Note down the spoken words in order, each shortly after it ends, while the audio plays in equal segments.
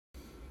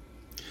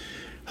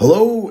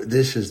Hello,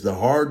 this is the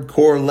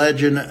hardcore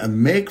legend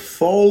Mick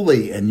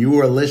Foley, and you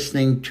are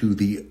listening to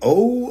the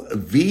OVW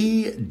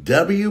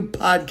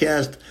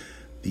podcast,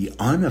 the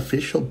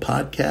unofficial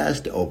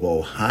podcast of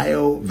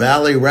Ohio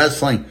Valley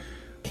Wrestling.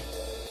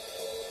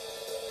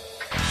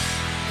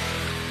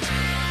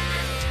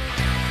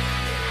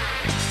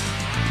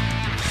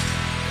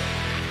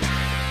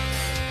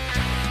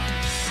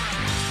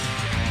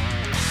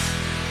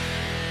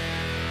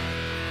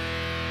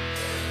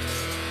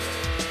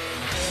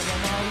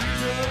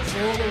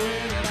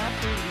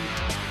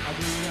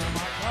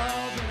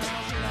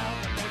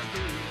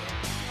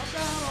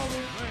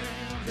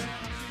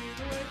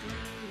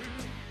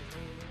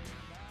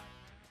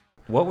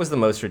 What was the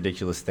most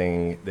ridiculous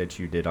thing that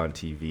you did on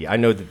TV? I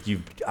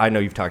know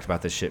you've talked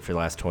about this shit for the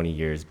last 20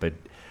 years, but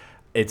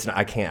I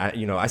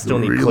still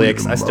need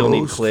clicks. I still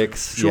need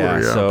clicks. Sure,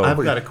 yeah. So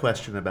I've got a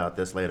question about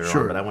this later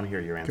on, but I want to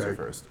hear your answer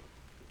first.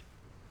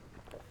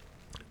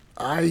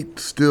 I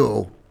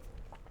still,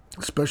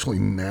 especially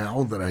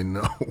now that I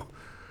know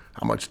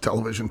how much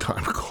television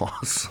time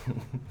costs,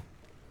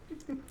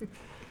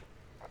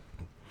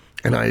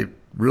 and I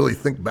really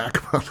think back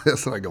about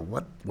this and I go,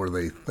 what were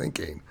they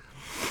thinking?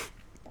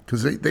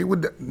 Because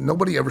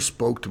nobody ever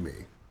spoke to me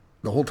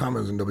the whole time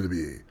I was in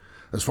WWE.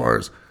 As far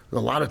as a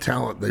lot of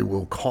talent, they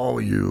will call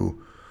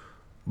you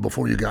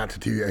before you got to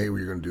TV, hey,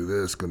 we're going to do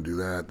this, going to do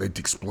that. They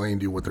explain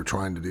to you what they're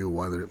trying to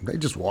do. They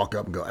just walk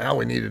up and go,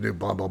 we need to do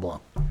blah, blah, blah.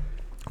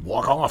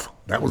 Walk off.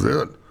 That was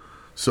it.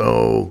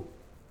 So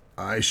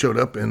I showed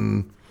up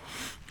in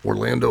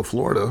Orlando,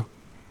 Florida,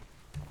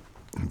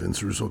 and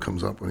Vince Russo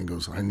comes up and he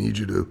goes, I need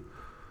you to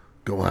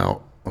go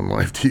out on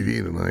live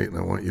TV tonight, and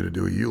I want you to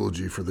do a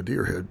eulogy for the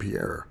Deerhead,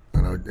 Pierre.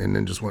 And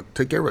then just went,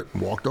 take care of it,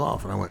 and walked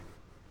off. And I went,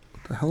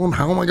 what the hell,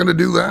 how am I going to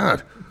do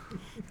that?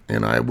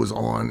 And I was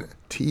on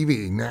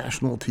TV,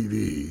 national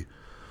TV,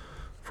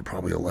 for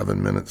probably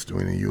 11 minutes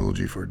doing a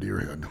eulogy for a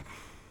Deerhead.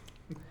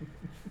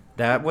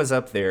 that was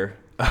up there.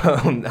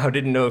 I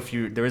didn't know if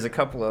there was a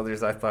couple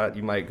others I thought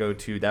you might go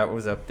to. That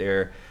was up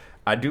there.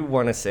 I do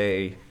want to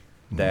say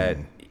that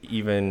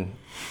even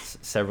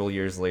several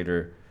years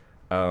later,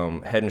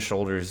 Head and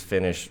Shoulders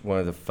finished one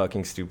of the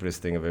fucking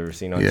stupidest thing I've ever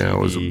seen on TV. Yeah, it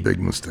was a big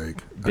mistake.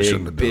 I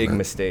shouldn't have done big that.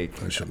 mistake.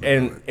 I shouldn't have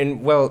done it.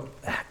 And well,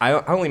 I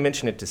only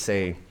mention it to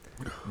say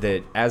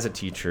that as a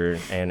teacher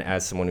and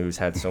as someone who's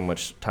had so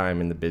much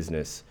time in the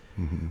business,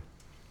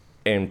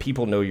 and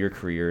people know your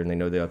career and they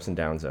know the ups and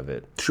downs of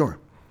it. Sure.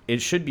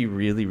 It should be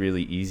really,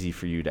 really easy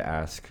for you to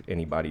ask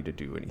anybody to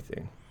do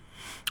anything.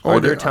 Are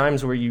there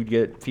times where you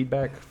get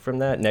feedback from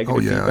that,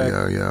 negative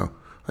feedback? Yeah.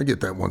 I get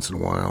that once in a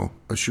while,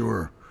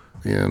 sure.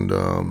 And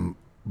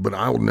but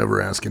I will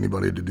never ask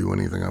anybody to do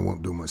anything I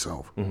won't do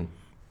myself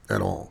at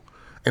all.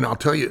 And I'll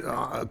tell you,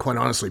 quite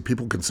honestly,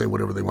 people can say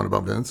whatever they want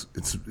about Vince.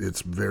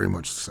 It's very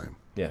much the same.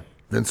 Yeah.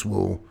 Vince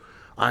will.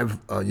 We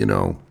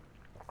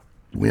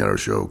had our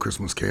show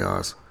Christmas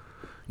Chaos,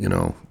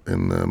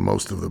 and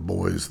most of the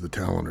boys, the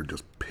talent, are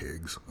just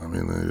pigs. I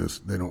mean,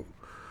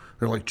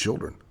 they're like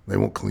children. They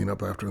won't clean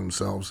up after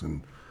themselves.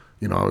 And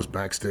I was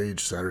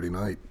backstage Saturday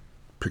night,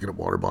 picking up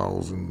water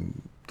bottles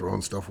and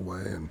throwing stuff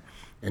away.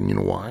 And you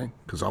know why?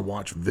 Because I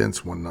watched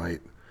Vince one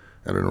night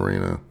at an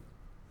arena,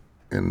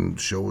 and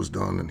the show was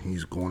done, and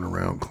he's going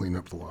around cleaning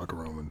up the locker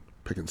room and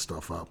picking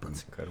stuff up. And,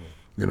 that's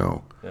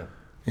incredible.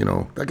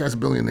 That guy's a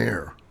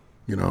billionaire,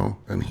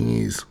 and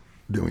he's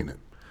doing it.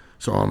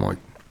 So I'm like,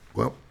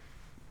 well,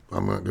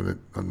 I'm not gonna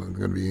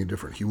be any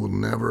different. He will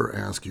never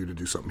ask you to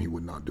do something he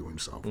would not do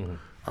himself.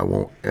 I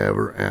won't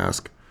ever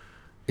ask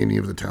any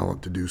of the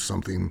talent to do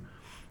something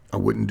I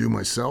wouldn't do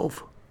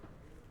myself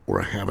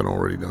or I haven't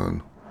already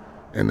done.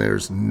 And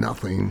there's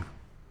nothing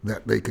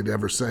that they could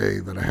ever say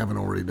that I haven't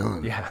already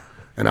done. Yeah.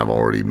 And I've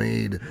already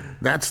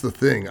that's the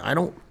thing. I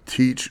don't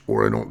teach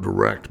or I don't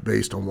direct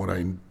based on what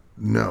I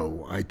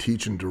know. I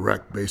teach and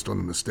direct based on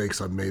the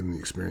mistakes I've made and the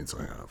experience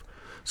I have.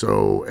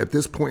 So at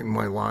this point in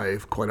my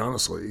life, quite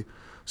honestly,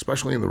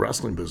 especially in the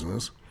wrestling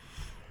business,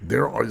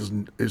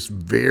 is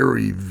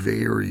very,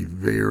 very,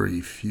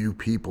 very few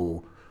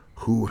people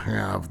who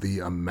have the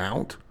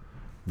amount,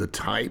 the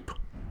type,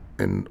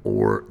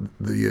 or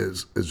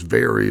as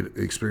varied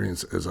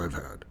experience as I've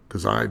had.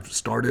 Because I've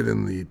started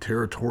in the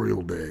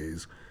territorial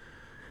days,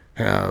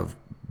 have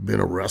been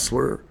a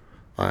wrestler.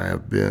 I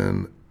have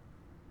been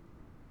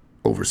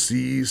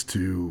overseas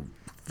to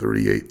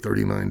 38,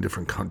 39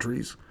 different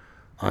countries.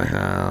 I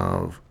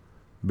have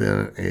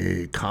been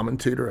a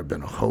commentator. I've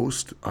been a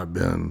host. I've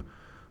been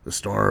the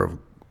star of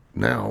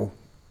now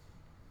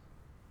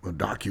a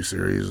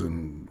docuseries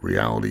and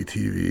reality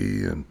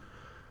TV, and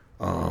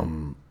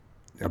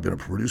I've been a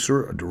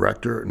producer, a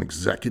director, an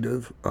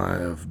executive. I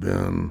have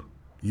been,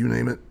 you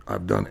name it.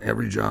 I've done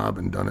every job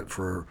and done it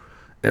for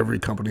every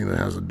company that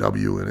has a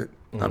W in it.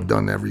 I've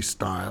done every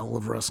style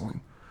of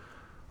wrestling.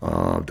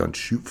 I've done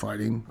shoot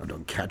fighting. I've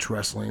done catch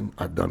wrestling.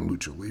 I've done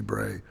lucha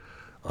libre.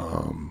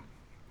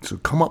 So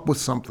come up with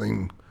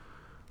something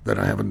that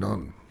I haven't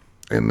done.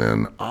 And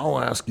then I'll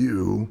ask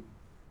you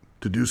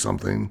to do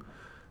something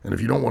And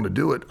if you don't want to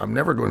do it, I'm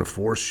never going to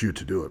force you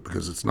to do it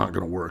because it's not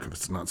going to work if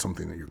it's not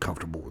something that you're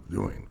comfortable with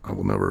doing. I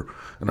will never,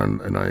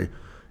 and I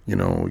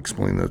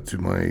explained that to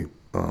my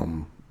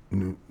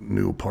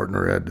new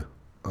partner Ed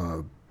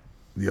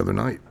the other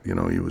night.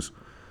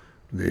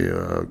 They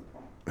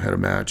had a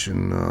match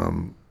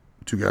and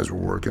 2 guys were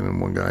working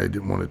and one guy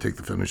didn't want to take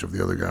the finish of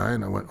the other guy,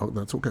 and I went, oh,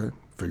 that's okay.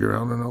 Figure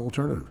out an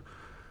alternative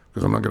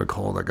because I'm not going to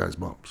call that guy's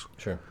bumps.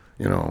 Sure.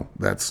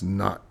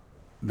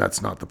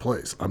 That's not the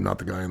place. I'm not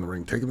the guy in the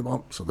ring taking the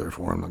bump, so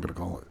therefore I'm not going to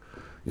call it.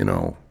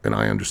 And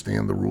I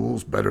understand the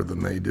rules better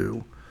than they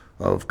do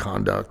of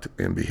conduct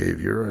and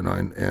behavior,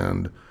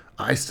 and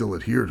I still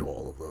adhere to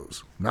all of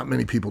those. Not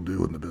many people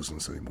do in the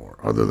business anymore,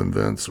 other than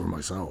Vince or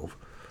myself.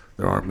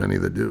 There aren't many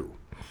that do.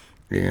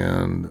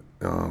 And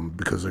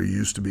because there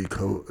used to be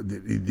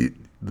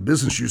the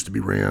business used to be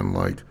ran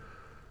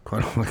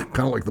kind of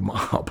like the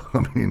mob.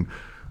 I mean,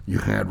 you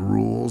had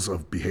rules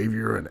of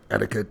behavior and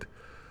etiquette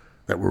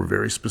that were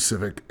very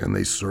specific, and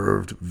they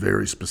served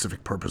very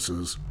specific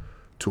purposes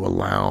to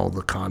allow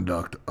the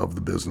conduct of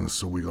the business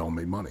so we all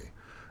made money.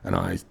 And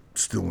I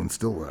still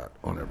instill that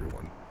on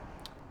everyone.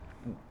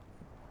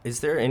 Is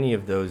there any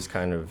of those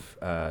kind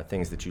of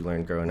things that you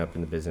learned growing up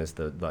in the business,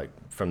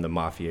 from the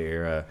mafia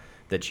era,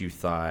 that you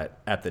thought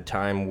at the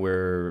time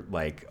were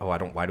like, oh,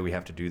 why do we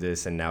have to do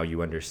this? And now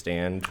you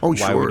understand. Oh, why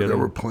sure, we there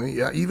were plenty.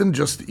 Yeah, even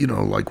just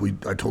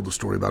I told the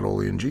story about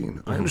Ole and Gene.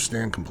 Mm-hmm. I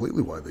understand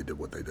completely why they did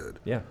what they did.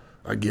 Yeah,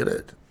 I get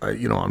it. I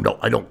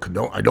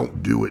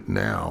don't do it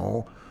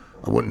now.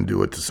 I wouldn't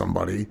do it to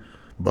somebody,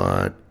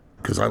 but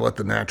because I let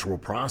the natural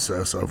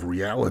process of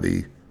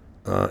reality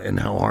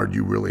and how hard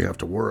you really have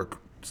to work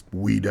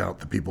weed out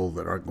the people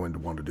that aren't going to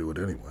want to do it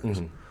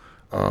anyways.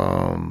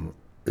 Mm-hmm.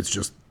 It's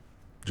just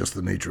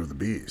the nature of the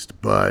beast.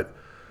 But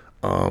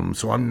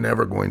so I'm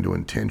never going to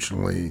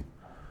intentionally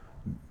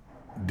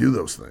do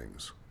those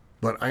things.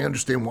 But I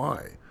understand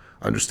why.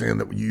 I understand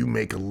that you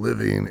make a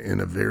living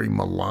in a very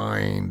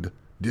maligned,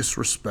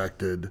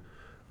 disrespected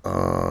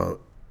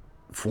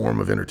form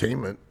of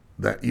entertainment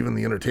that even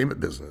the entertainment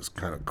business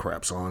kind of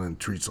craps on and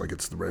treats like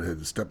it's the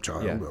redheaded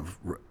stepchild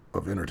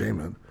of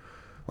entertainment.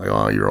 Like,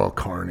 oh, you're all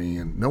carny,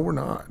 and no, we're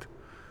not.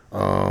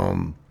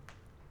 And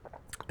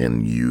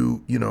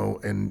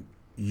and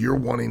you're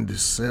wanting to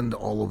send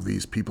all of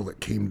these people that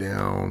came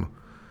down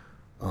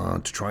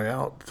to try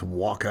out, to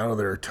walk out of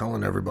there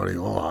telling everybody,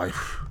 oh,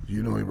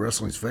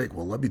 wrestling's fake.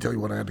 Well, let me tell you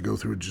what I had to go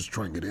through to just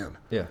try and get in.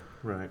 Yeah.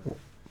 Right.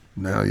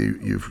 Now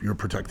you're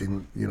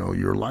protecting,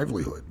 your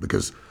livelihood,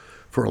 because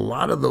for a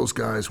lot of those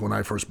guys, when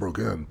I first broke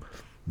in,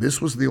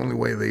 this was the only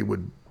way they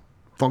would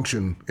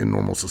function in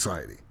normal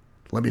society.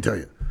 Let me tell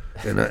you.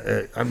 And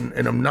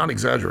I'm not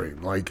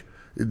exaggerating. Like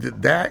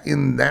that,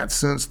 in that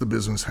sense, the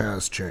business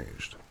has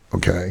changed.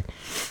 Okay,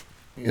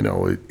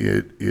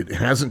 it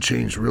hasn't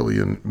changed really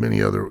in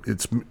many other.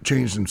 It's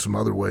changed in some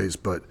other ways,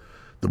 but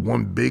the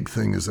one big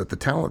thing is that the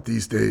talent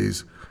these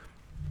days,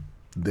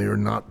 they're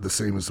not the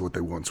same as what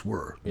they once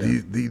were.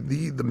 Yeah.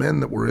 The men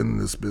that were in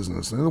this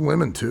business, and the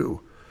women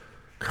too.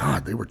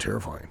 God, they were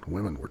terrifying.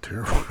 Women were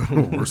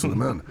terrifying, worse than the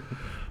men.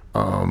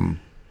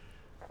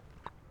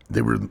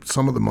 They were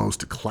some of the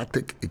most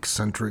eclectic,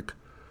 eccentric,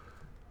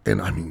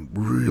 and I mean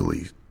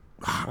really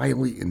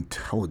highly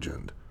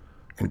intelligent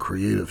and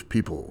creative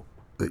people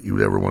that you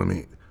would ever want to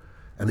meet.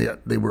 And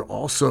they were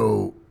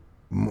also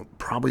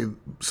probably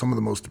some of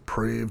the most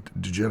depraved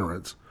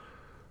degenerates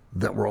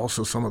that were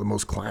also some of the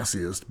most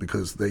classiest,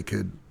 because they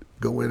could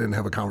go in and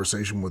have a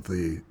conversation with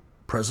the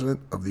President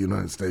of the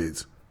United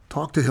States,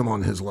 talk to him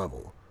on his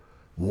level,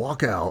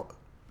 walk out,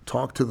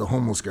 talk to the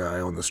homeless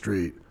guy on the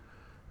street,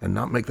 and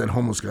not make that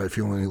homeless guy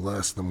feel any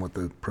less than what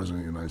the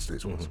President of the United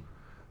States was.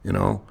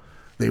 Mm-hmm.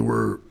 They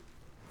were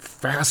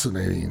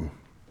fascinating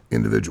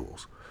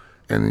individuals.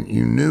 And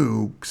you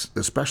knew,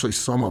 especially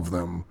some of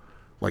them,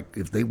 like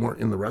if they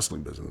weren't in the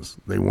wrestling business,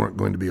 they weren't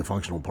going to be a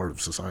functional part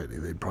of society.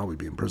 They'd probably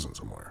be in prison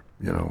somewhere,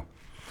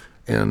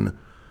 And,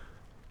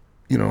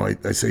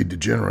 I say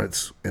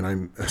degenerates,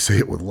 and I say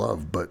it with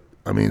love, but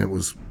I mean, it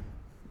was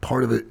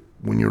part of it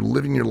when you're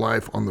living your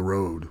life on the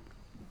road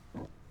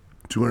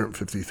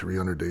 250,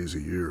 300 days a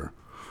year,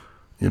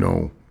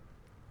 and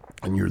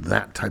you're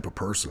that type of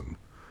person,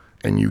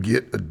 and you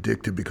get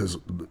addicted because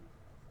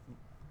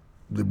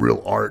the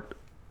real art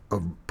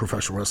of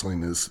professional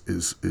wrestling is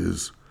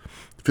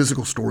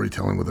physical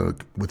storytelling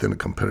within a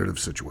competitive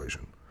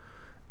situation,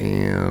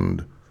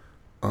 and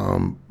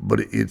but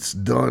it's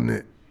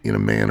done in a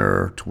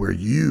manner to where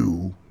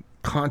you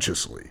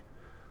consciously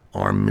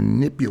are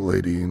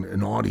manipulating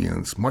an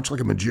audience, much like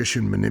a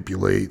magician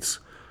manipulates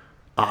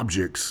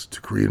objects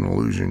to create an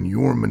illusion.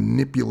 You're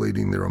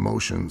manipulating their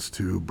emotions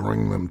to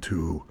bring them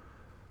to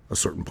a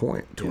certain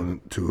point,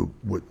 to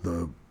what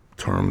the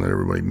term that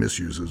everybody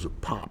misuses, a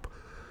pop.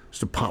 It's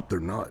to pop their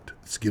nut.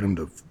 It's to get them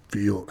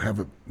to have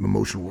an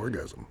emotional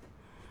orgasm.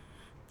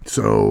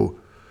 So,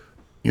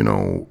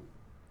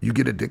 you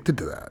get addicted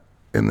to that.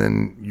 And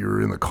then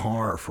you're in the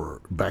car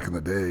for, back in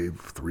the day,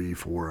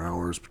 3-4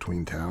 hours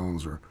between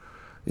towns, or,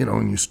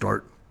 and you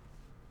start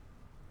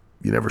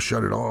you never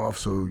shut it off.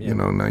 So, Yeah.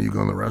 Now you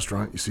go in the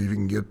restaurant, you see if you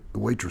can get the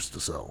waitress to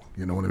sell.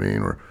 You know what I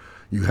mean? Or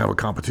you have a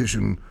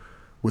competition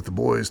with the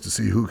boys to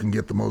see who can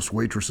get the most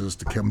waitresses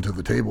to come to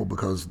the table,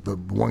 because the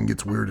one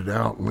gets weirded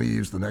out and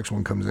leaves, the next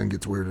one comes in,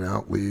 gets weirded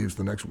out, leaves,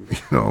 the next one,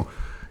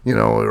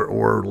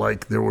 or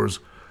like there was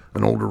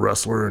an older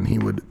wrestler and he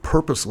would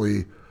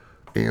purposely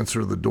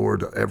answer the door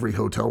to every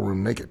hotel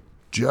room naked.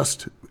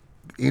 Just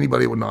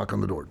anybody would knock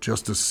on the door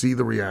just to see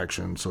the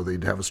reaction, so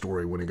they'd have a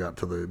story when he got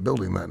to the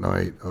building that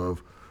night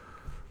of,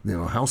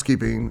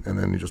 housekeeping, and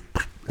then you just,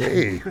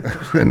 hey,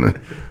 and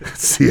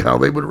see how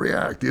they would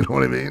react. You know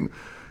what I mean?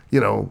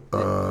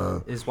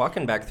 Is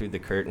walking back through the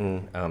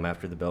curtain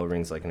after the bell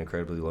rings like an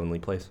incredibly lonely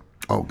place?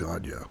 Oh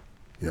God,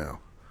 yeah.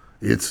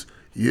 It's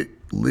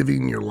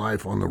living your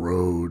life on the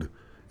road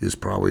is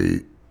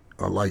probably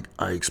like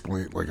I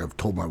explained, like I've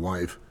told my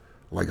wife,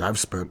 like I've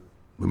spent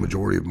the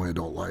majority of my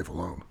adult life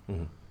alone.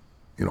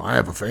 Mm-hmm. I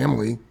have a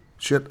family.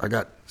 Shit, I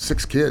got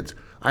 6 kids.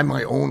 I have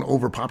my own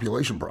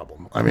overpopulation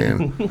problem. I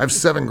mean, I have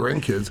 7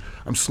 grandkids.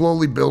 I'm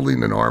slowly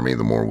building an army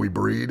the more we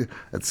breed.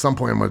 At some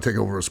point, I'm going to take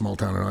over a small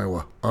town in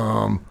Iowa.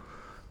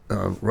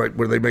 Right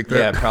where they make that?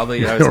 Yeah,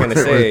 probably. I was going to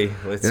say,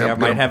 let's see, I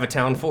might have a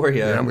town for you.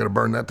 Yeah, I'm going to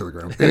burn that to the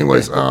ground.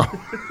 Anyways,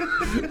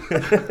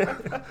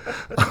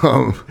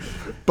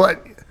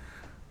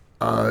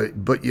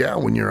 but yeah,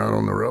 when you're out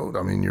on the road,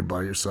 I mean, you're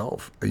by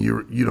yourself, and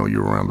you're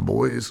around the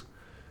boys,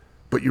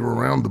 but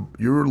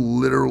you're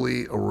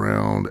literally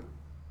around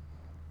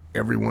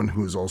everyone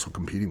who is also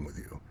competing with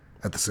you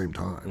at the same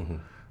time. Mm-hmm.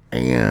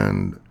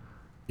 And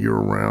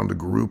you're around a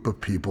group of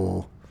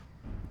people,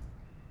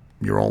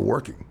 you're all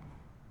working.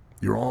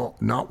 You're all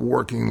not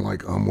working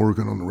like I'm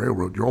working on the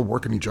railroad. You're all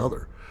working each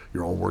other.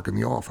 You're all working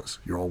the office.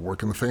 You're all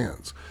working the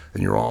fans.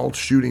 And you're all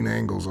shooting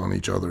angles on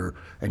each other.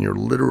 And you're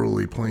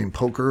literally playing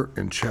poker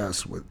and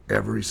chess with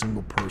every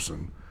single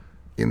person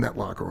in that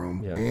locker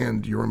room,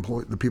 and your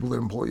the people that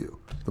employ you,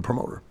 the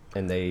promoter.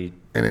 And it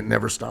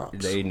never stops.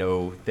 They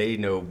know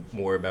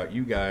more about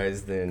you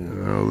guys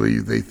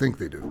than... They think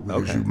they do,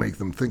 because you make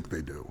them think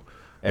they do.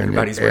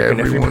 Everybody's working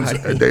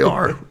everybody. They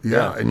are,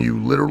 yeah. And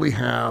you literally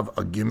have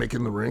a gimmick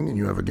in the ring, and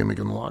you have a gimmick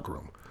in the locker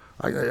room.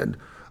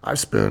 I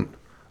spent,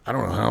 I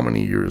don't know how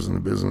many years in the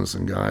business,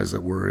 and guys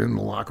that were in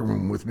the locker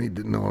room with me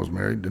didn't know I was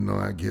married, didn't know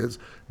I had kids,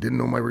 didn't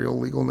know my real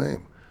legal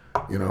name,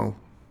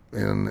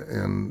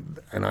 and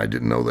I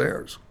didn't know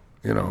theirs,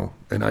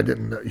 and I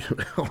didn't,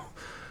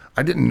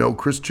 I didn't know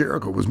Chris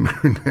Jericho was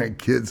married and had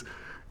kids,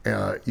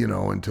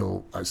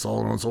 until I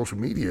saw it on social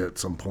media at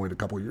some point a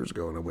couple of years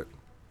ago, and I went,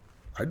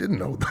 I didn't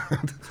know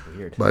that. It's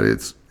weird. But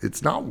it's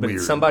not weird. But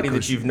it's somebody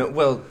that you've known.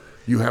 Well,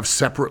 you have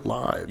separate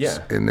lives.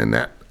 Yeah. And then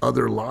that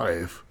other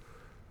life,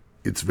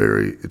 it's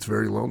very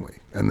lonely.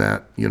 And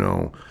that,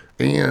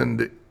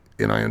 and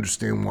I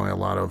understand why a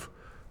lot of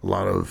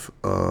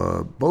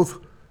both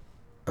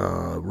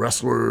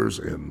wrestlers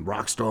and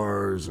rock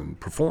stars and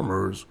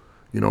performers,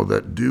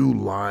 that do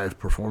live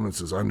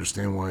performances. I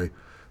understand why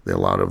a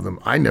lot of them,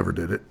 I never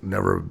did it,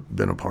 never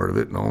been a part of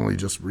it, and only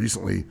just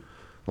recently,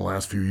 the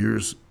last few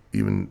years,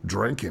 even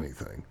drank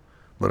anything.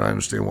 But I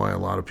understand why a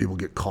lot of people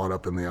get caught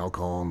up in the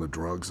alcohol and the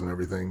drugs and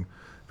everything,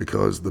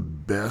 because the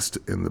best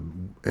and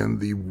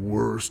the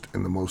worst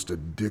and the most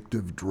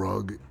addictive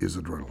drug is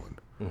adrenaline.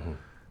 Mm-hmm.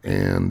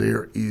 And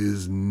there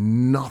is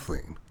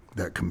nothing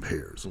that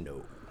compares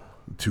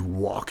to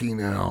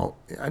walking out,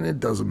 and it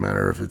doesn't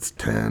matter if it's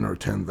 10 or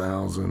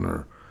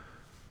 10,000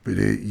 but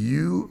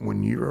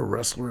when you're a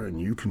wrestler and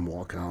you can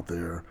walk out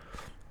there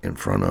in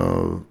front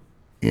of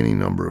any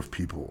number of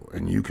people,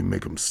 and you can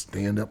make them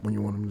stand up when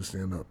you want them to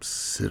stand up,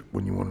 sit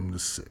when you want them to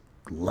sit,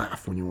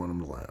 laugh when you want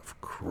them to laugh,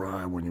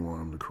 cry when you want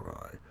them to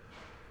cry,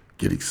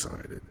 get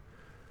excited,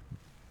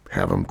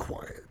 have them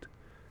quiet,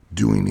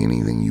 doing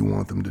anything you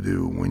want them to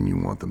do when you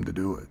want them to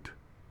do it.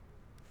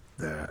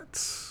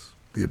 That's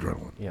the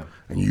adrenaline. Yeah.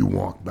 And you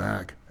walk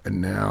back,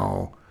 and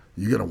now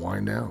you got to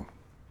wind down.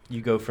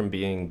 You go from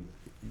being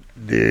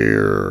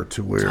there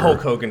to where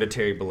Hulk Hogan to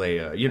Terry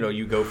Bollea.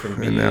 You go from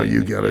being, and now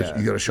you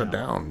gotta shut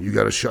down. You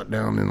gotta shut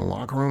down in the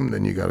locker room.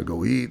 Then you gotta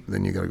go eat.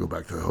 Then you gotta go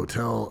back to the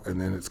hotel. And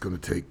then it's gonna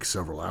take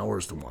several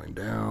hours to wind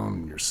down.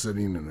 And you're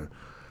sitting in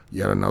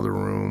yet another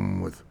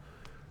room with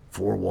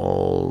 4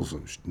 walls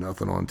and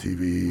nothing on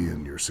TV.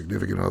 And your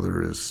significant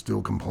other is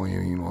still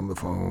complaining on the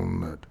phone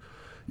that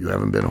you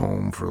haven't been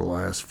home for the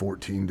last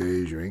 14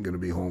 days. You ain't gonna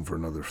be home for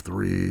another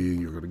 3.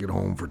 You're gonna get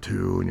home for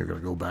 2, and you're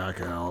gonna go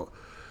back out.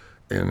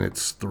 And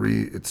it's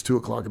 2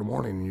 o'clock in the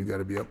morning, and you got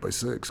to be up by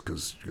 6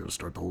 because you got to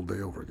start the whole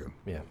day over again.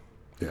 Yeah.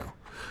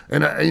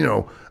 And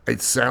it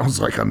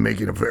sounds like I'm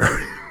making a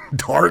very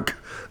dark,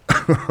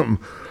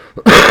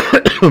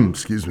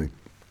 excuse me,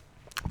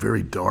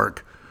 very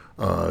dark,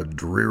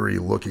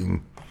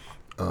 dreary-looking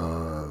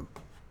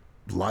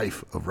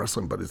life of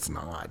wrestling, but it's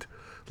not.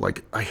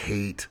 Like, I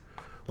hate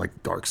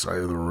Dark Side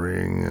of the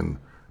Ring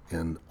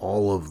and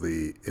all of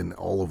the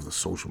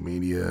social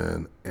media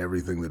and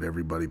everything that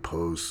everybody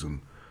posts,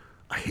 and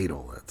I hate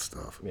all that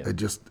stuff. Yeah. I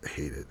just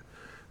hate it.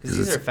 Because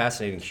these are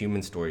fascinating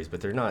human stories,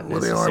 but they're not well,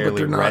 necessarily they are, but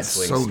they're not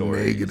wrestling so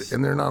stories. negative,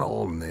 and they're not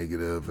all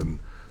negative. And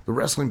the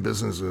wrestling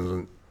business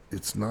isn't.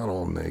 It's not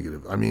all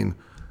negative. I mean,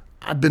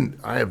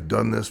 I have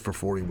done this for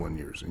 41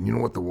 years, and you know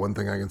what? The one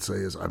thing I can say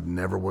is I've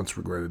never once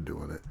regretted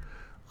doing it.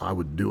 I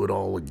would do it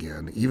all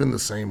again, even the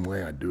same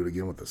way. I'd do it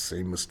again with the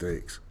same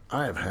mistakes.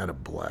 I have had a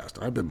blast.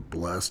 I've been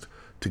blessed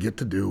to get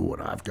to do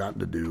what I've gotten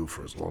to do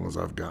for as long as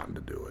I've gotten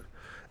to do it,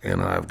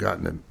 and I've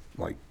gotten to,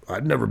 like,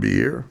 I'd never be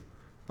here.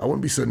 I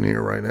wouldn't be sitting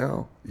here right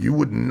now. You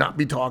would not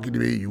be talking to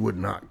me. You would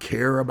not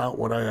care about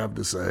what I have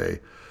to say.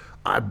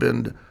 I've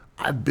been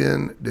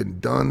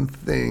and done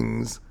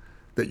things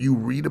that you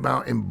read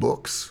about in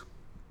books.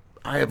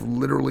 I have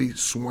literally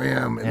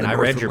swam in the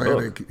North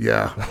Atlantic.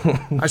 Yeah.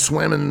 I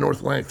swam in the North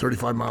Atlantic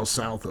 35 miles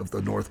south of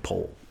the North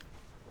Pole.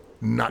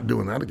 Not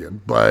doing that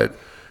again. But,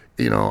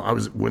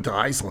 I went to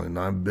Iceland.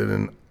 I've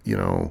been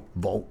in,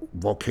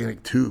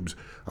 volcanic tubes.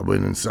 I've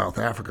been in South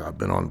Africa. I've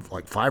been on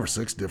like 5 or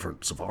 6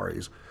 different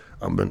safaris.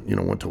 I've been,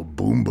 went to a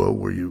boomba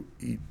where you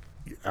eat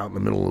out in the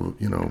middle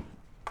of,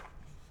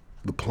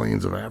 the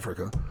plains of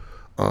Africa.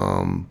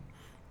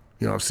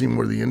 I've seen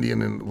where the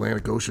Indian and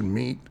Atlantic Ocean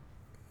meet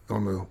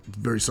on the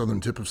very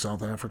southern tip of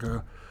South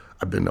Africa.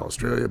 I've been to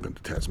Australia, I've been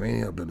to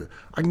Tasmania,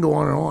 I can go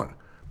on and on.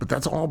 But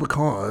that's all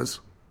because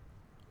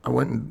I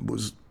went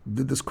and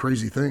did this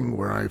crazy thing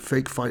where I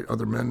fake fight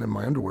other men in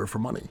my underwear for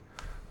money.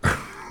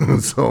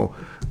 So,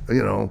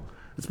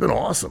 it's been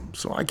awesome.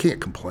 So I can't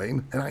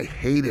complain. And I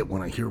hate it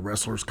when I hear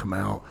wrestlers come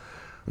out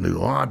and they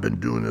go, I've been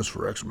doing this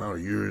for X amount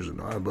of years and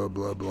blah,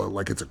 blah, blah,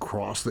 like it's a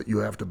cross that you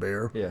have to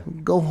bear. Yeah.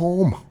 Go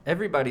home.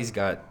 Everybody's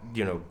got,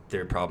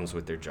 their problems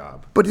with their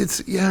job. But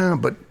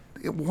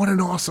what an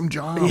awesome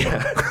job.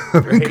 Yeah, I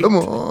mean, come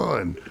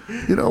on.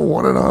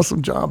 What an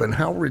awesome job and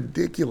how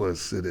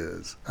ridiculous it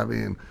is. I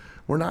mean,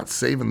 we're not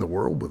saving the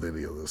world with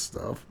any of this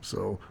stuff.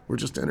 So we're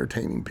just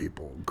entertaining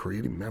people,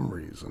 creating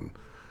memories and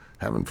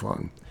having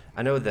fun.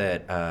 I know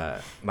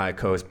that my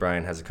co-host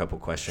Brian has a couple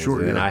questions,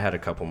 and then I had a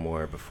couple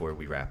more before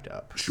we wrapped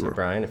up. Sure. So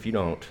Brian, if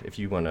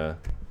you want to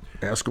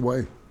ask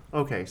away.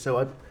 Okay,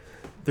 so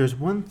there's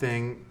one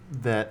thing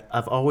that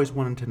I've always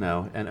wanted to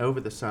know, and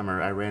over the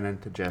summer I ran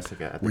into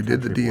Jessica at the We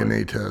did the Country Boy.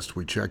 DNA test.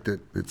 We checked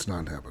it. It's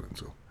not happening.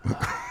 So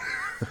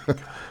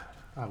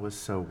I was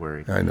so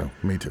worried. I know.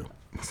 Me too.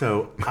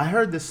 So I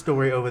heard this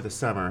story over the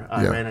summer.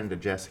 I ran into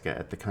Jessica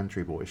at the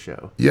Country Boy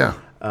show. Yeah.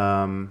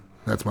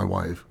 That's my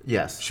wife.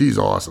 Yes. She's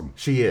awesome.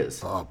 She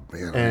is. Oh,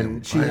 man.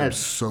 And I am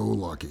so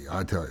lucky,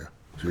 I tell you.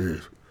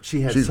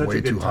 She's She's such way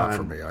a good too hot time.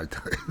 for me, I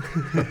tell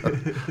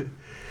you.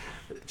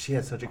 She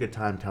had such a good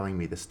time telling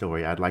me the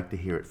story. I'd like to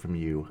hear it from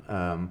you.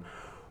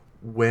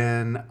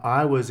 When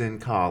I was in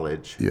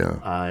college,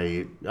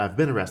 I've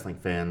been a wrestling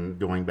fan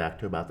going back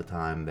to about the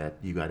time that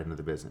you got into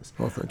the business.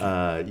 Oh,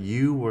 thank you.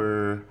 You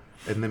were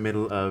in the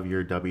middle of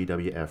your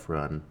WWF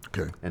run.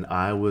 Okay. And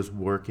I was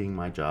working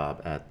my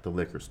job at the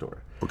liquor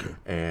store. Okay.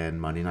 And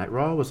Monday Night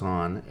Raw was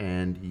on,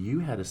 and you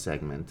had a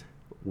segment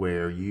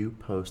where you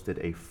posted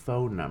a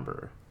phone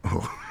number.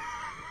 Oh.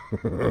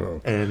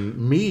 And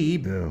me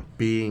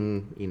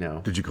being,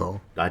 Did you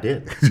call? I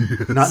did.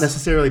 Not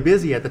necessarily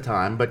busy at the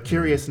time, but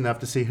curious enough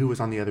to see who was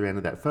on the other end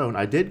of that phone.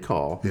 I did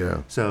call.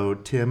 Yeah. So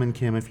Tim and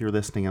Kim, if you're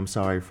listening, I'm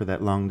sorry for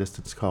that long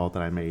distance call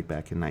that I made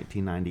back in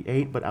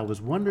 1998. But I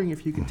was wondering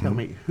if you could tell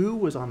me who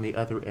was on the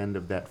other end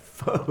of that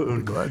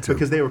phone. Glad to.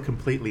 Because they were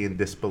completely in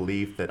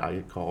disbelief that I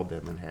had called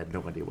them and had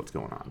no idea what's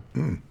going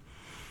on.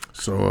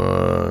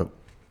 So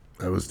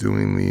I was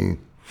doing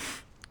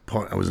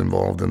I was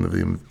involved in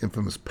the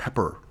infamous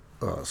Pepper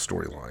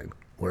storyline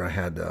where I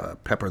had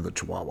Pepper the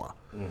Chihuahua.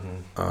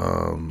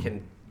 do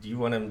you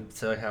want to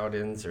say how it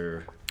ends,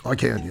 or I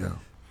can, yeah.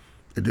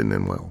 It didn't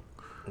end well.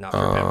 not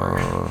for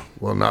Pepper?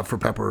 Well, not for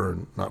Pepper,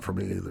 and not for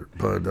me either.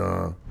 But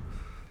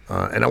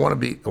and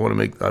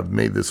I've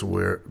made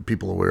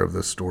people aware of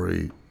this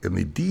story in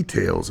the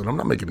details, and I'm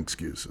not making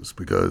excuses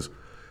because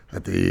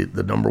at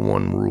the number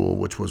one rule,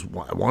 which was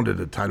I wanted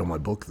to title my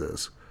book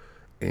this,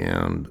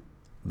 and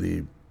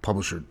the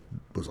publisher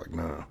was like,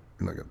 "No,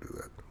 you're not gonna do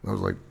that." I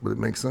was like, "But it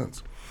makes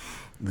sense."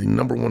 The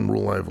number one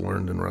rule I've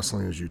learned in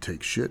wrestling is you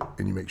take shit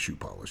and you make shoe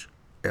polish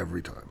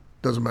every time.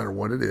 Doesn't matter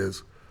what it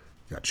is.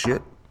 Got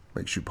shit,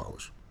 make shoe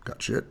polish.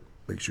 Got shit,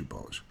 make shoe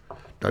polish.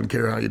 Doesn't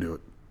care how you do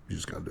it. You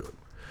just gotta do it.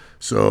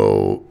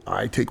 So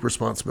I take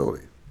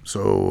responsibility.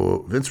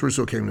 So Vince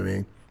Russo came to me.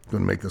 I'm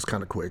gonna make this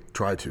kind of quick.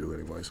 Try to,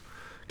 anyways.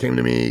 Came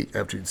to me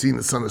after he'd seen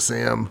the Son of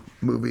Sam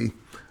movie,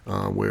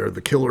 where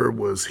the killer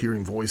was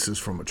hearing voices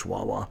from a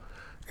Chihuahua.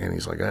 And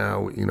he's like,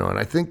 and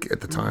I think at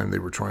the time they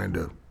were trying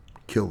to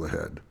kill the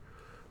head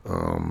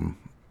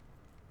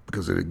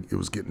because it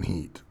was getting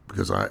heat.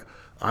 Because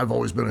I've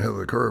always been ahead of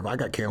the curve. I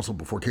got canceled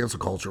before cancel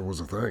culture was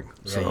a thing.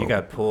 Yeah, So, you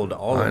got pulled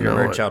all of your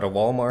merch out of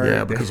Walmart.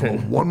 yeah, because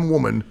of one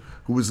woman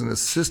who was an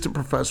assistant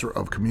professor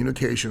of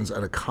communications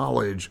at a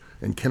college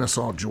in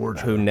Kennesaw,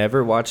 Georgia. who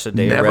never watched a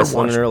day of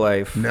wrestling in her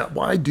life. Now,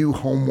 why do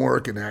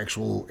homework and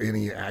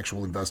any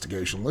actual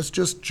investigation? Let's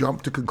just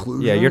jump to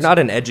conclusions. Yeah, you're not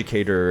an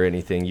educator or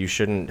anything. You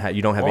shouldn't.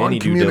 You don't have on any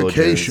due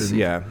communication. diligence.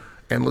 Yeah.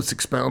 And let's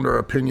expound our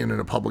opinion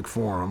in a public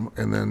forum,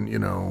 and then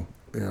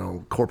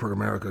corporate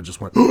America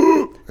just went.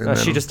 No,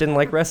 she just didn't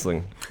like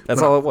wrestling.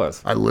 That's all it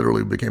was. I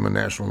literally became a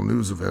national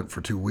news event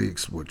for 2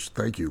 weeks, which,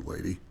 thank you,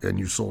 lady. And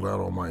you sold out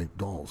all my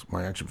dolls,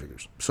 my action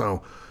figures.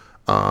 So,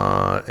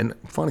 and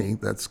funny,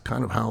 that's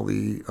kind of how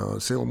the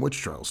Salem witch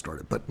trial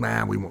started. But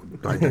we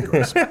won't. I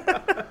digress.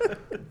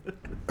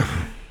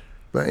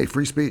 But hey,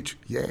 free speech,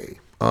 yay.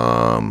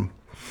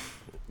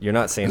 You're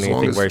not saying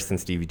anything worse than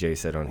Stevie J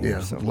said on here.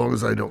 Yeah, so. as long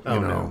as I don't,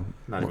 no,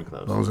 not even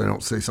close. As long as I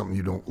don't say something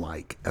you don't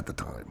like at the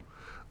time.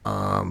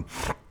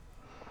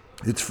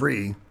 It's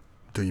free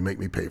till you make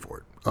me pay for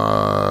it.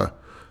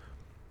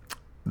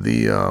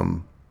 They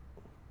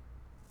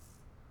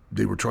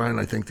were trying,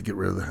 I think, to get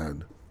rid of the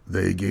head.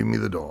 They gave me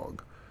the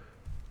dog.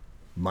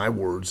 My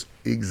words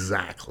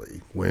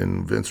exactly.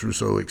 When Vince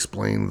Russo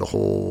explained the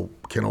whole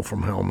Kennel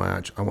from Hell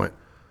match, I went,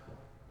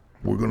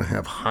 we're going to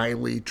have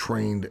highly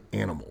trained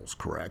animals,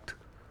 correct?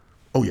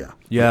 Oh, yeah.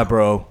 Yeah,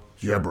 bro.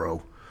 Yeah,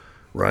 bro.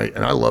 Right?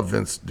 And I love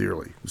Vince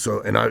dearly.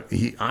 So, and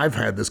I've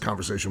had this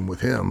conversation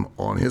with him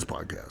on his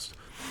podcast.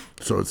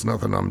 So it's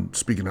nothing I'm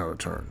speaking out of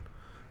turn.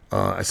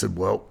 I said,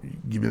 well,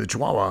 give me the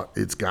Chihuahua.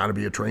 It's got to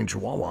be a trained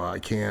Chihuahua.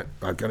 I've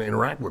got to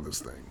interact with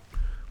this thing.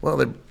 Well,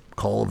 they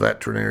call a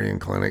veterinarian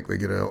clinic. They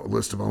get a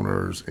list of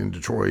owners in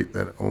Detroit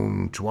that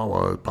own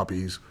Chihuahua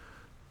puppies.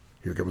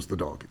 Here comes the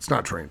dog. It's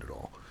not trained at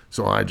all.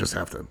 So I just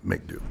have to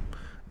make do.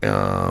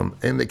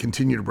 And they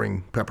continue to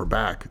bring Pepper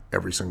back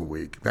every single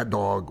week. That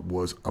dog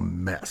was a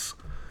mess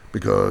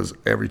because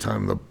every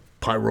time the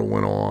pyro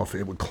went off,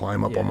 it would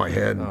climb up on my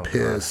head and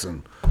piss.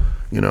 God.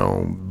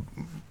 And,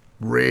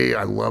 Ray,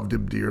 I loved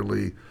him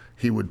dearly.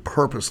 He would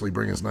purposely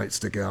bring his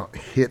nightstick out,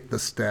 hit the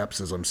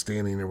steps as I'm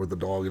standing there with the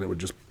dog, and it would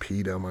just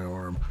pee down my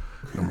arm.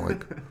 And I'm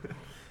like,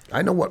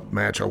 I know what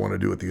match I want to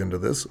do at the end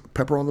of this.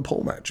 Pepper on the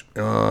pole match,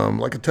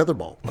 like a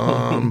tetherball.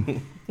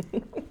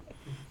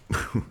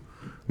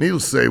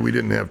 Needless to say, we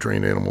didn't have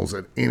trained animals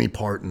at any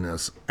part in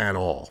this at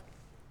all.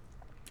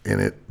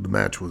 And the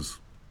match was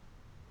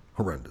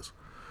horrendous.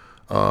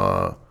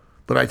 But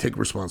I take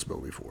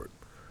responsibility for it.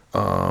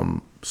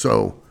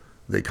 So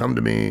they come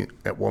to me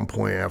at one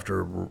point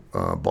after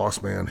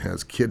Boss Man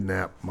has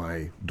kidnapped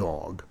my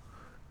dog.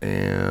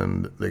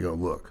 And they go,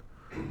 look,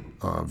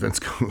 Vince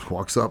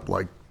walks up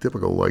like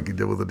typical, like he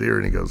did with the deer,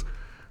 and he goes,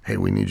 hey,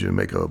 we need you to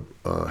make a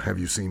have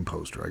you seen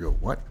poster. I go,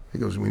 what? He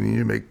goes, we need you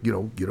to make,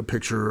 get a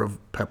picture of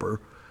Pepper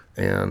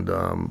and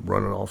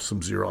run it off some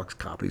Xerox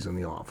copies in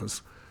the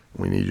office.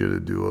 We need you to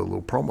do a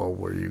little promo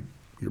where you're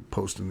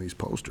posting these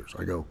posters.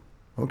 I go,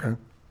 okay.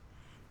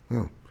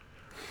 Yeah.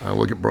 I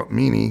look at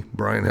Meanie,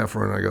 Brian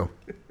Heffer, and I go,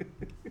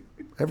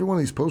 every one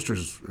of these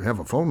posters have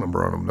a phone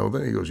number on them, don't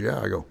they? He goes, yeah.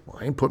 I go, well,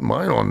 I ain't putting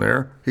mine on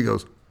there. He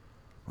goes,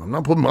 I'm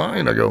not putting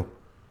mine. I go,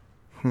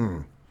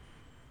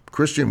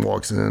 Christian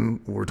walks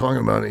in, we're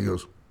talking about it, he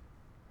goes,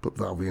 put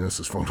Val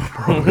Venus's phone number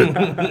on it.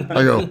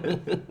 I go,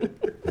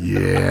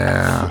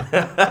 yeah.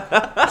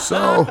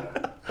 So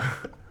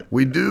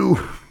I do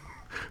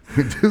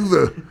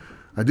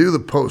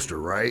the poster,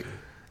 right?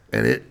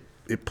 And it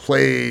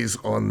plays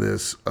on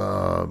this,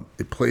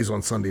 it plays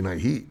on Sunday Night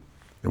Heat.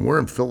 And we're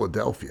in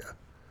Philadelphia,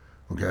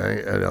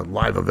 okay, at a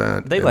live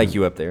event. They like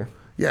you up there.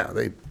 Yeah,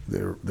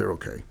 they're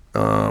okay.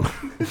 And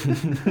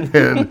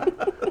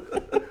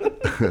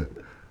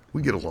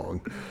we get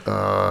along.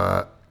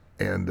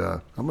 And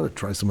I'm going to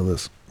try some of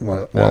this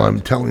while I'm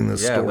telling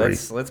this story. Yeah,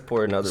 let's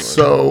pour another one.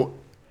 So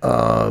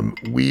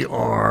we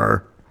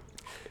are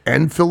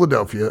in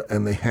Philadelphia,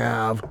 and they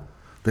have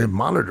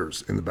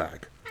monitors in the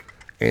back.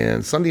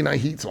 And Sunday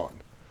Night Heat's on.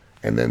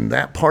 And then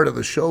that part of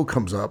the show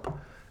comes up,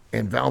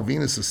 and Val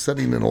Venus is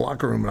sitting in the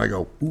locker room, and I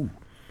go, ooh,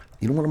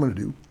 you know what I'm going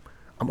to do?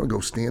 I'm going to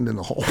go stand in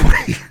the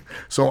hallway.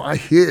 So I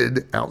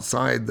hid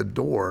outside the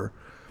door,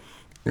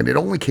 and it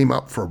only came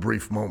up for a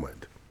brief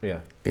moment. Yeah.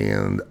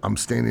 And I'm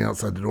standing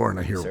outside the door, and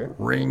I hear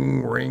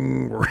ring,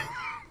 ring, ring.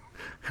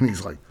 And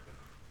he's like,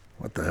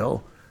 what the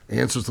hell?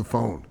 Answers the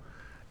phone.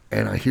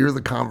 And I hear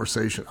the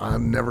conversation. I'll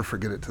never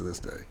forget it to this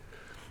day.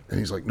 And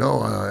he's like,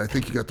 no, I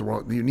think you got the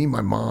wrong, you need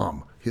my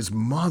mom. His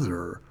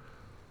mother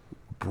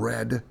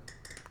bred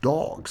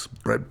dogs,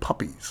 bred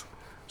puppies.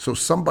 So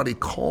somebody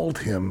called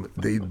him.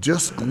 They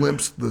just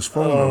glimpsed this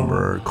phone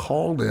number,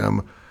 called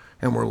him,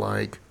 and were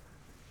like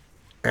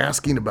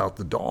asking about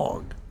the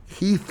dog.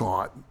 He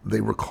thought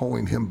they were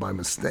calling him by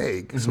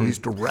mistake, so he's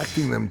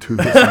directing them to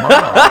his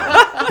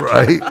mom,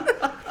 right?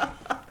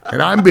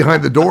 And I'm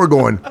behind the door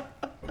going,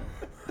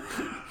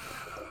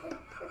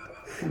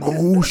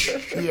 oh,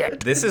 shit.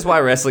 This is why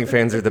wrestling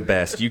fans are the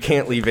best. You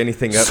can't leave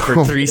anything up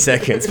for 3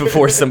 seconds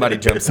before somebody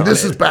jumps on it.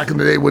 This is back in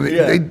the day when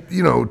they,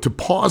 to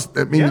pause,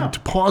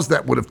 to pause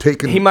that would have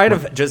taken. He might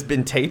have just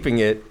been taping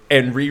it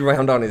and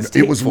rewound on his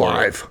tape. It was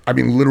live. I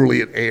mean,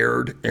 literally it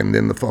aired and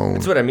then the phone.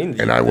 That's what I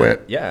mean. And I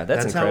went. Yeah,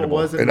 that's How incredible.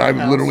 it was and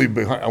I'm literally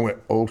behind. I went,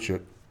 oh,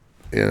 shit.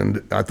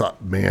 And I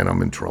thought, man,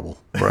 I'm in trouble,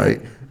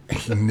 right?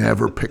 He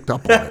never picked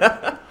up on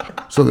it.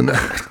 So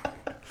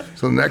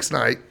the next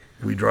night,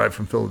 we drive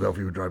from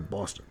Philadelphia, we drive to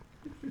Boston.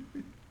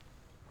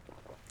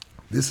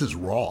 This is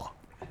Raw.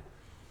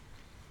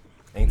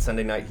 Ain't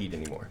Sunday Night Heat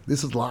anymore.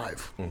 This is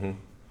live.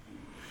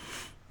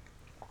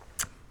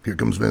 Here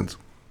comes Vince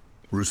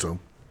Russo.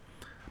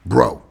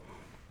 Bro,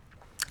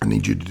 I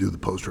need you to do the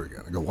poster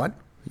again. I go, what?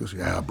 He goes,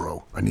 yeah,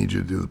 bro, I need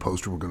you to do the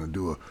poster. We're going to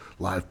do a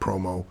live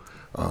promo,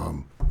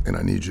 and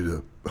I need you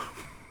to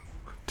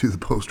do the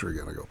poster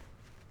again. I go,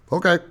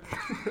 okay.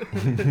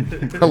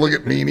 I look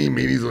at Meanie.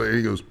 Meanie's like,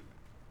 he goes,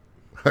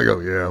 I go,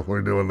 yeah,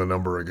 we're doing the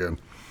number again.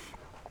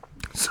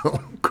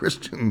 So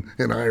Christian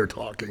and I are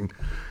talking,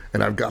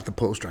 and I've got the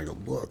poster. I go,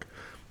 look.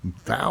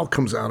 Val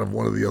comes out of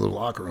one of the other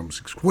locker rooms.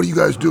 He goes, what are you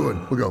guys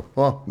doing? We go,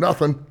 oh,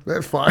 nothing.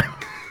 That's fine.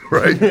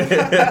 Right?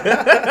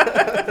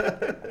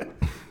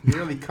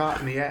 Nearly caught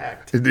in the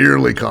act.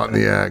 Nearly caught in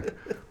the act.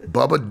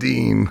 Bubba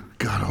Dean,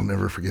 God, I'll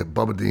never forget.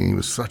 Bubba Dean, he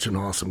was such an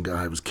awesome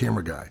guy. He was a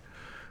camera guy.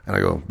 And I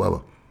go,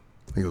 Bubba.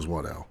 He goes,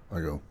 what, Al?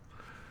 I go,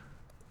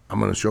 I'm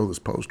going to show this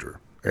poster.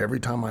 Every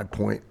time I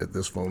point at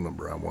this phone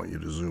number, I want you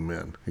to zoom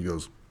in. He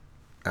goes,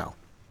 Al,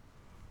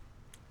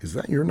 is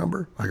that your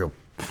number? I go,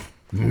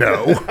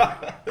 no.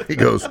 He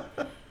goes,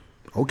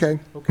 okay.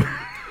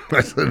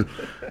 I said,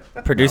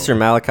 Producer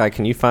Malachi,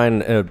 can you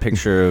find a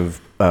picture of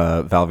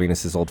Val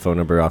Venus's old phone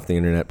number off the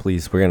internet,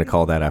 please? We're going to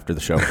call that after the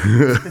show.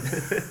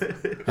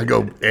 I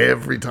go,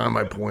 every time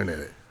I point at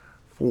it,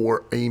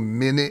 for a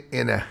minute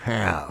and a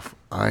half,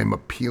 I'm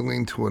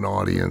appealing to an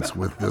audience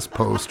with this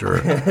poster.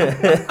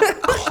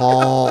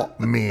 Call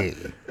me.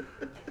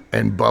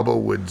 And Bubba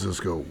would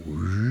just go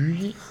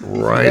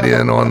right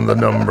in on the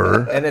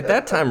number. And at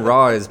that time,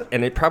 Raw is,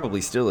 and it probably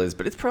still is,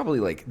 but it's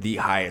probably like the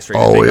highest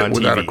rated Oh, thing on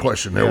without TV. a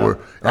question. There were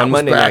that On was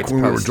Monday back nights,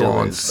 when we were probably still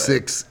drawing is,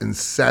 but- 6s and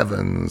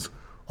 7s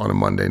on a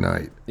Monday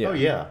night. Yeah. Oh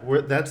yeah,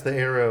 that's the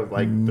era of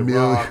like The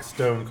Rock,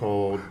 Stone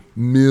Cold.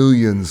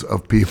 Millions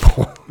of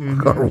people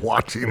are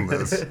watching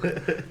this.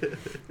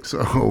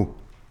 So,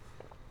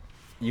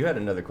 You had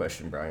another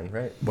question, Brian,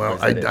 right? well, Or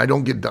is that it? I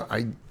don't get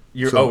done.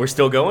 We're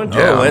still going?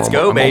 Yeah, oh, let's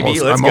go, baby.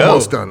 Let's I'm go.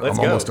 almost done. Let's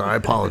I'm go. almost done. I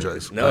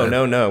apologize. No. I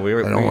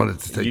don't want it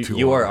to take too long.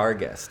 You are our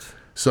guest.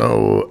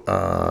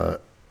 So,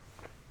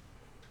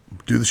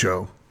 do the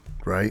show,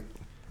 right?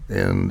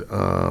 And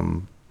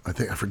I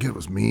forget it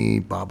was me,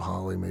 Bob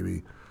Holly,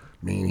 maybe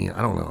Meanie.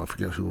 I don't know. I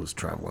forget who was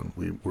traveling.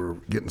 We were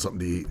getting something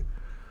to eat.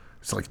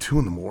 It's like 2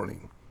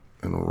 a.m.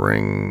 and the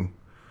ring.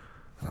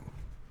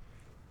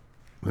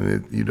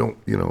 And it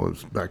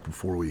was back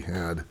before we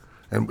had.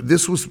 And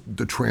this was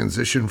the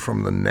transition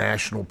from the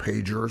national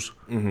pagers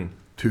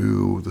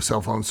to the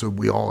cell phone. So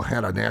we all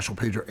had a national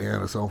pager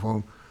and a cell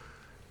phone.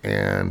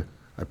 And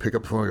I pick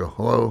up the phone and I go,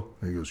 hello?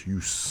 And he goes, you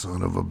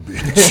son of a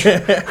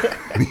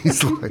bitch. And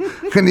he's like,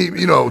 and he,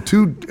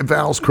 to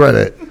Val's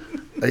credit,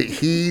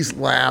 he's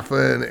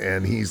laughing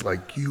and he's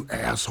like, you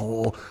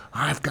asshole,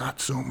 I've got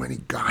so many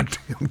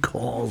goddamn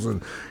calls.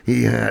 And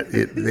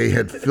they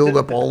had filled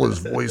up all his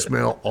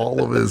voicemail,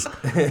 all of his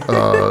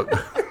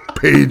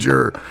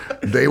pager.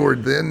 They were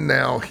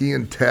he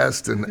and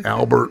Test and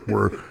Albert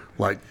were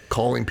like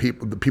calling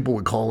people. The people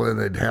would call in,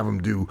 they'd have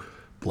them do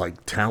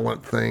like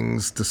talent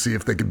things to see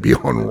if they could be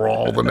on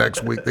Raw the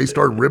next week. They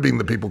started ribbing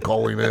the people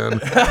calling in.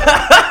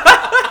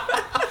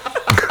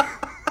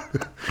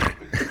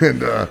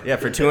 And Yeah,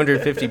 for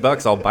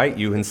 $250, I'll bite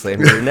you and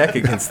slam your neck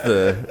against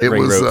the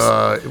ring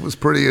ropes. It was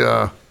pretty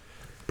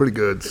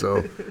good.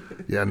 So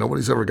yeah,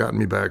 nobody's ever gotten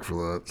me back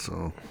for that.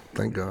 So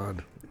thank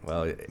God.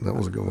 Well, That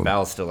was a good one.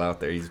 Val's still out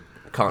there. He's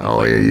Oh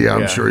contemplating. yeah,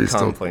 I'm sure he's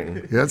still. contemplating.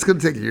 Yeah, it's going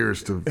to take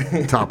years to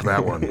top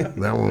that one.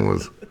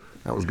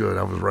 That was good.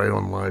 I was right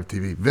on live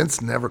TV. Vince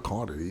never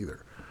caught it either.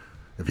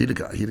 If he'd have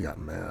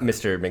gotten mad.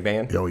 Mr.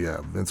 McMahon? Oh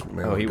yeah, Vince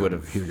McMahon. Oh, he He'd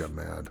would've. have got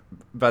mad.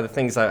 By the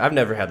things I've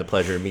never had the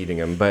pleasure of meeting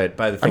him, but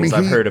by the things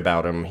I've heard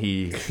about him,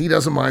 he He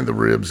doesn't mind the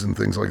ribs and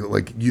things like that.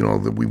 Like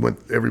that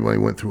everybody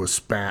went through a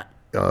spat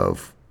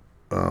of.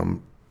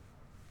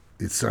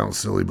 It sounds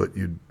silly, but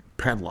you'd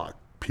padlock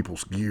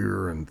people's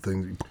gear and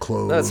things,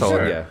 clothes. That's all,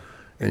 yeah.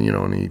 And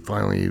and he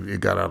finally it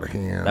got out of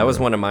hand. That was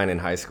one of mine in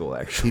high school,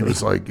 actually. He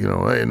was like,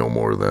 hey, no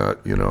more of that,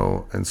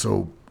 And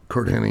so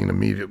Kurt Hennig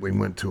immediately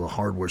went to a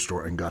hardware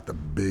store and got the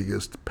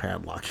biggest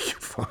padlock he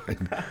could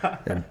find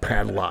and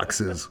padlocks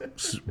his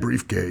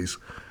briefcase.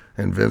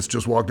 And Vince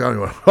just walked down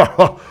and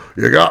went,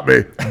 you got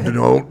me.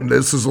 No,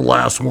 this is the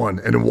last one.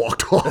 And then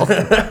walked off.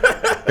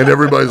 And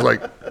everybody's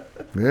like,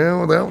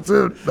 yeah, well, that's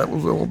it.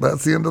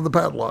 That's the end of the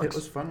padlocks. It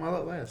was fun while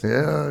it lasted.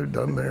 Yeah,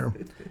 done there.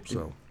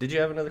 So Did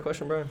you have another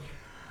question, Brian?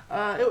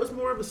 It was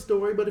more of a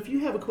story, but if you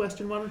have a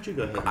question, why don't you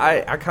go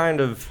ahead? I kind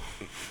of...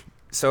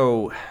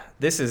 So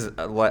this is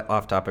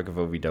off topic of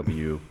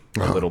OVW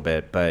a little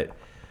bit, but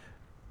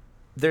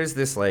there's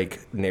this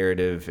like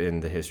narrative in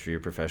the history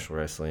of professional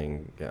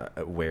wrestling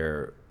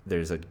where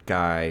there's a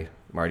guy,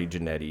 Marty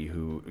Jannetty,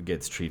 who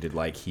gets treated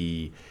like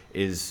he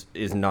is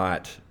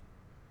not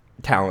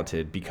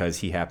talented because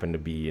he happened to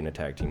be in a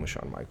tag team with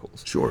Shawn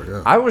Michaels. sure,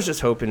 yeah. I was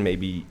just hoping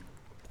maybe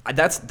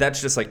that's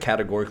just like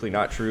categorically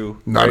not true.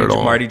 Not at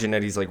all. Marty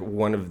Jannetty's like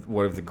one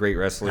of the great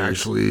wrestlers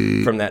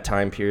Actually, from that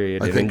time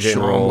period. I and think in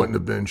general, Shawn wouldn't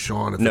have been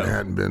Shawn if No. it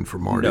hadn't been for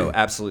Marty. No,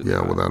 absolutely. Yeah,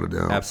 not. without a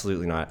doubt.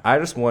 Absolutely not. I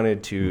just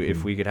wanted to,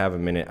 if we could have a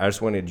minute, I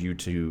just wanted you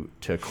to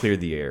clear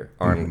the air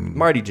on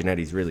Marty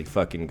Jannetty's really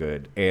fucking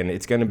good, and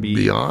it's going to be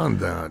Beyond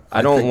that,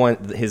 I don't think-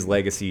 want his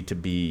legacy to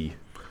be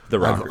The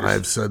Rockers.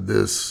 I've said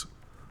this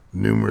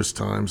numerous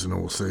times, and I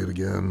will say it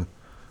again.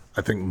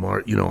 I think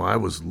I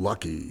was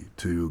lucky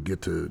to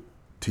get to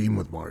team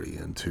with Marty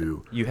and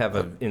to You have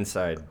an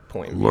inside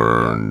point.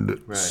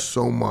 learned Right.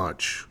 so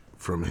much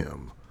from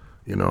him.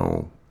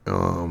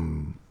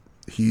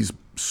 He's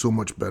so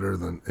much better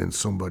than and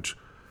so much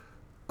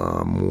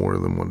more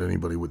than what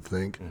anybody would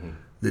think.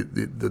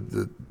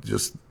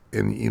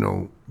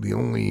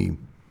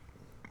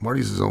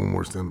 Marty's his own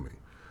worst enemy.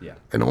 Yeah.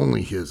 And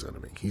only his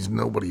enemy. He's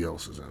nobody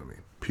else's enemy,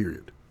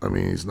 period. I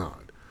mean, he's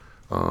not.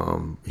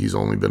 He's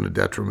only been a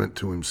detriment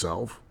to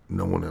himself,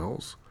 no one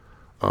else.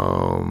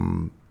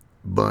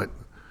 But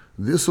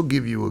this will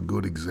give you a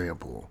good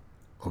example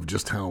of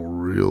just how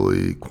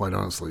really, quite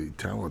honestly,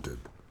 talented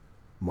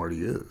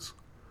Marty is.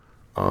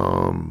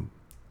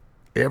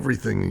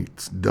 Everything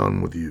that's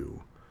done with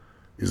you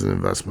is an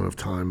investment of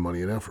time,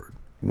 money, and effort.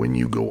 When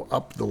you go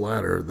up the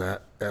ladder,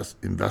 that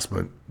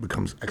investment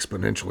becomes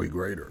exponentially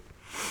greater.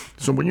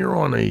 So when you're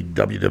on a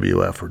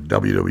WWF or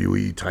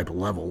WWE type of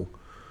level,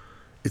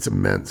 it's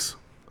immense.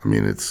 I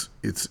mean, it's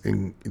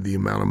in the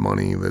amount of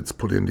money that's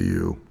put into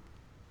you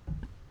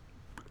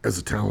as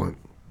a talent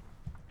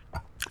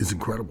is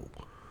incredible.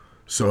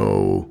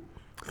 So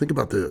think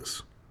about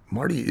this.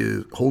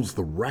 Marty holds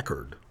the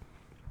record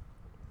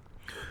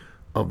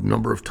of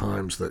number of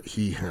times that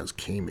he has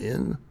came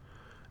in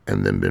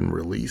and then been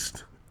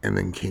released and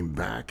then came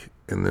back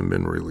and then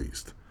been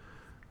released.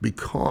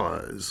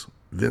 Because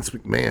Vince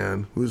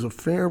McMahon, who is a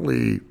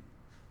fairly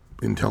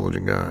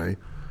intelligent guy,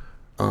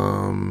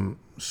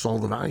 saw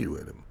the value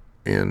in him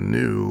and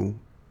knew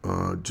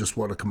just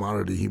what a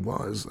commodity he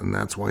was, and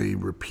that's why he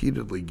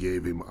repeatedly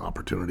gave him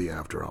opportunity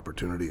after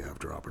opportunity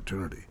after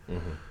opportunity.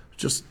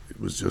 It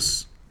was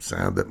just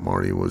sad that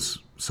Marty was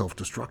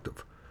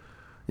self-destructive,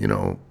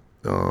 and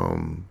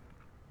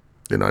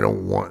I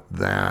don't want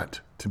that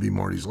to be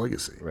Marty's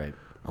legacy. Right.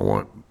 I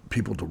want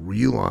people to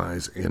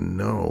realize and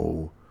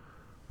know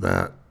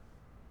that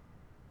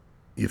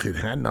if it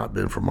had not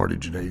been for Marty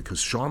Jannetty, because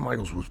Shawn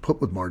Michaels was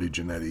put with Marty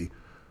Jannetty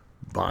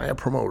by a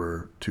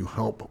promoter to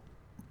help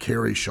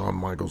carry Shawn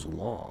Michaels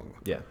along.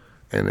 Yeah.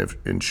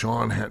 And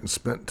Shawn hadn't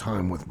spent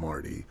time with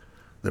Marty,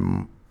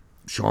 then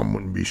Shawn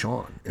wouldn't be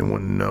Shawn and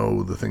wouldn't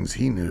know the things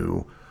he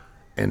knew.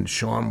 And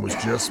Shawn was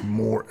just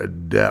more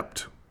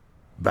adept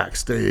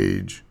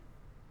backstage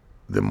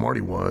than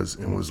Marty was,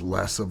 and was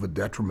less of a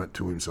detriment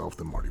to himself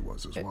than Marty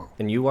was as well.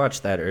 And you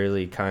watch that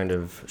early kind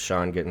of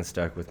Shawn getting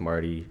stuck with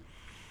Marty.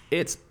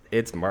 It's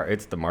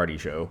the Marty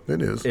show.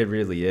 It is. It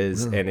really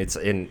is, Yeah.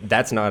 and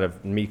that's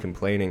not me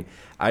complaining.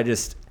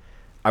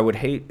 I would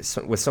hate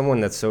with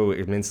someone that's so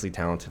immensely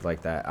talented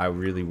like that. I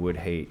really would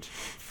hate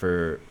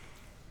for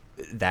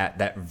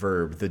that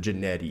verb, the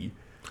Jannetty,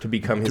 to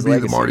become his To be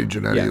legacy. the Marty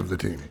Jannetty of the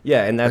team.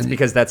 Yeah, and that's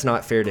because that's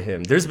not fair to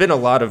him. There's been a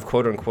lot of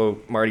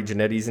quote-unquote Marty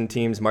Jannettis in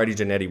teams. Marty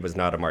Jannetty was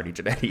not a Marty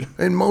Jannetty.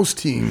 And most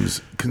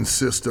teams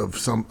consist of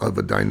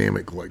a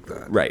dynamic like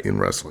that. Right. In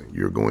wrestling,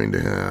 you're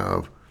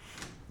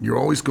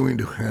always going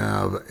to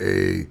have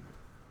a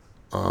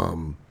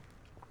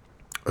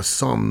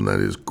sum that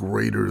is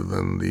greater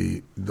than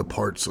the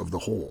parts of the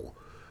whole.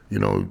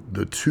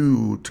 The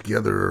two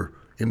together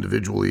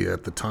individually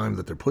at the time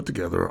that they're put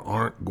together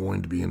aren't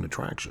going to be an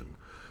attraction.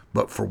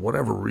 But for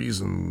whatever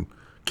reason,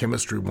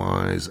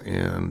 chemistry-wise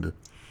and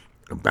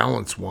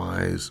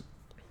balance-wise,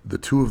 the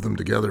two of them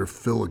together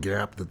fill a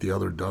gap that the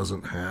other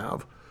doesn't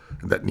have,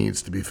 and that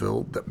needs to be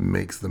filled, that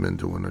makes them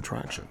into an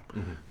attraction.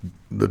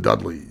 Mm-hmm. The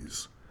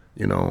Dudleys,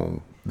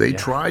 they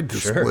tried to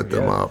split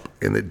them up,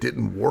 and it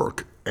didn't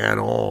work at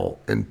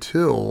all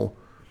until,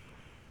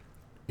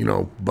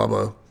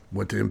 Bubba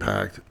went to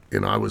Impact,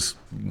 and I was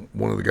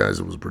one of the guys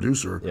that was a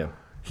producer. Yeah.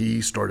 He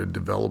started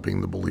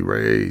developing the Bully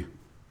Ray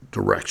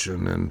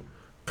direction and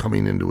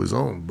coming into his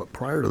own. But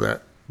prior to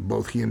that,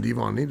 both he and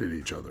Devon needed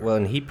each other. Well,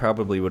 and he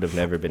probably would have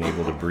never been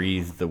able to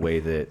breathe the way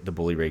that the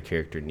Bully Ray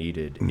character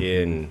needed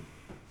in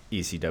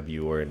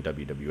ECW or in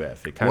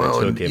WWF. It kind of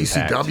took in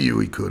Impact.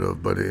 ECW he could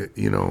have, but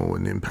in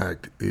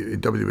Impact, in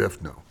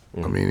WWF, no.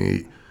 I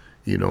mean,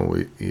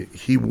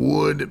 he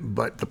would,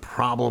 but the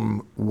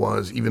problem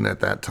was, even at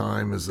that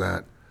time, is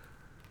that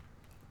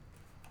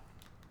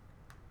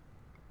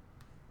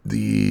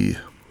the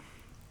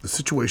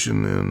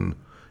situation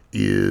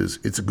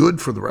it's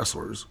good for the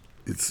wrestlers.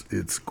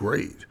 It's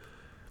great,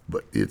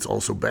 but it's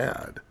also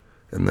bad,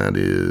 and that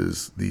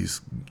is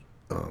these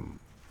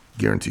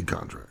guaranteed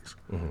contracts.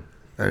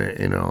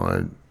 And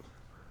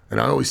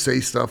I always say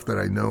stuff that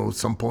I know at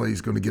some point he's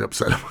going to get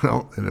upset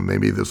about, and then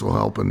maybe this will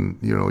help, and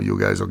you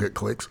guys will get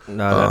clicks.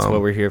 No, that's what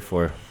we're here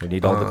for. We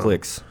need all the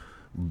clicks.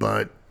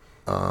 But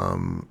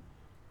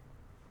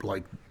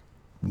like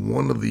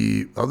one of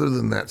the other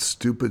than that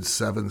stupid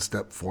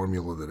 7-step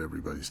formula that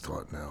everybody's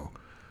taught now,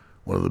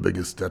 one of the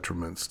biggest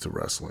detriments to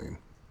wrestling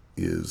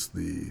is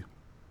the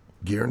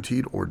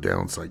guaranteed or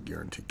downside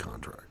guaranteed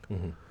contract.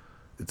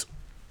 It's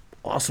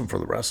awesome for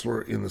the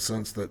wrestler in the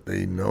sense that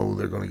they know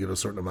they're going to get a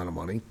certain amount of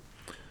money,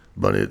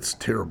 but it's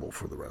terrible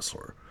for the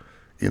wrestler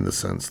in the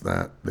sense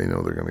that they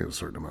know they're going to get a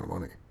certain amount of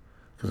money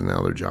because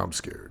now they're job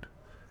scared.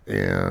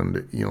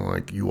 and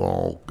like you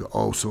all go,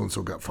 oh, so and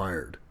so got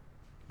fired.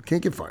 You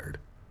can't get fired.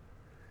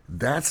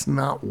 That's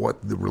not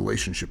what the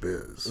relationship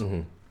is.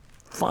 Mm-hmm.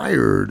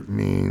 Fired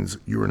means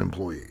you're an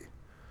employee.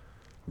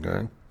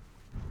 Okay?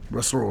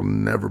 Wrestler will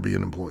never be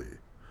an employee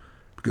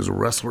because a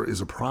wrestler is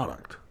a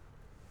product.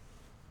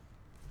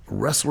 A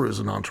wrestler is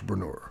an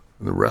entrepreneur.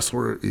 And the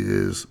wrestler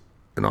is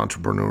an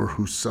entrepreneur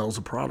who sells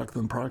a product,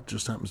 and the product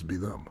just happens to be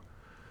them.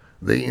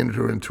 They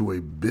enter into a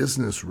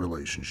business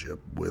relationship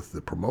with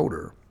the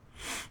promoter,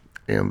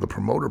 and the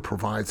promoter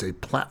provides a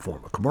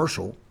platform, a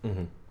commercial,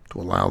 to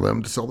allow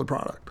them to sell their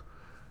product.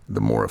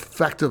 The more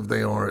effective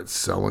they are at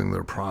selling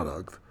their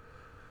product,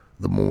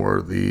 the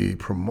more the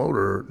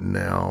promoter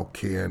now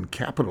can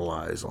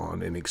capitalize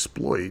on and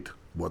exploit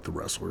what the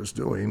wrestler is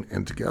doing,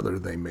 and together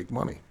they make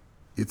money.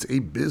 It's a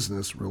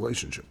business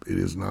relationship. It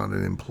is not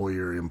an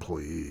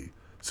employer-employee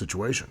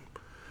situation.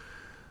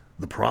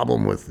 The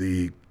problem with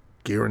the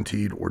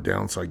guaranteed or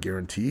downside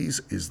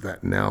guarantees is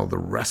that now the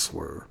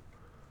wrestler,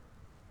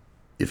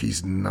 if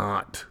he's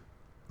not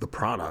the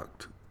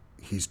product,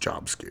 he's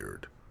job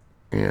scared.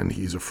 And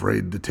he's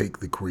afraid to take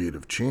the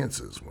creative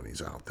chances when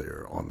he's out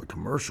there on the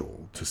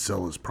commercial to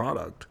sell his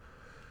product,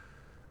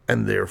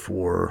 and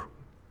therefore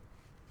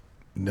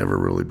never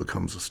really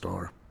becomes a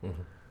star.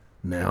 Mm-hmm.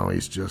 Now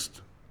he's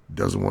just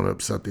doesn't want to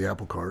upset the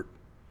apple cart,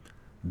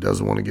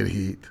 doesn't want to get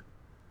heat,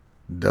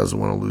 doesn't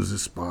want to lose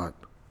his spot,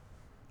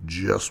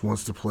 just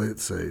wants to play it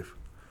safe.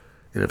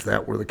 And if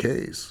that were the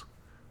case,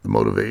 the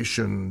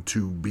motivation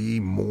to be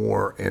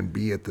more and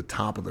be at the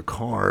top of the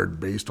card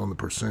based on the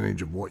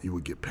percentage of what you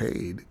would get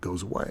paid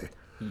goes away.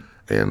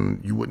 And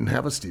you wouldn't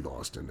have a Steve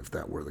Austin if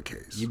that were the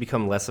case. You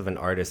become less of an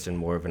artist and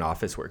more of an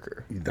office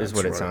worker. That's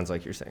what it sounds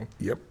like you're saying.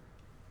 Yep.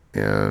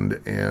 And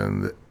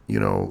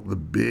the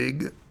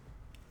big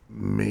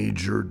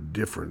major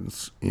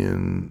difference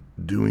in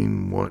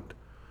doing what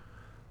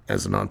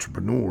as an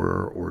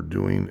entrepreneur or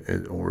doing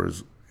it or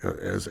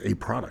as a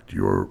product,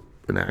 you're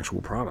an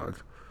actual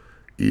product,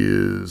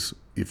 is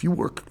if you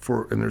work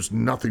for, and there's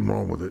nothing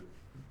wrong with it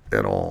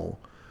at all,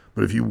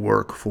 but if you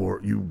work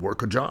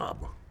a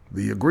job.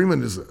 The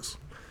agreement is this: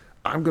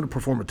 I'm going to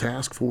perform a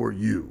task for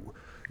you.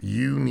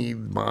 You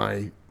need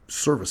my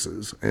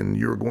services, and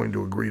you're going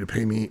to agree to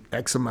pay me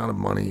X amount of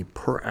money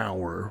per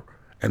hour,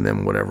 and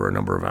then whatever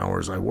number of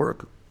hours I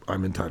work,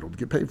 I'm entitled to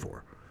get paid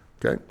for.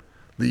 Okay?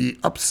 The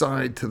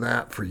upside to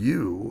that for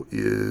you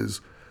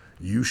is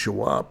you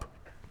show up,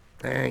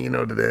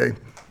 today,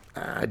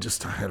 I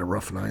had a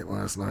rough night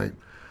last night.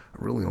 I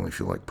really only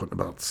feel like putting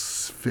about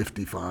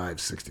 55,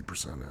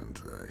 60% in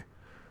today.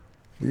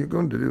 Well, you're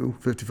going to do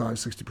 55,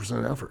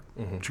 60% effort,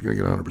 but you're going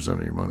to get 100%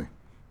 of your money.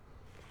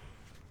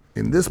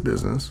 In this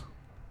business,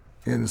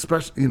 and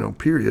especially,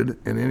 period,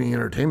 in any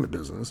entertainment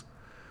business,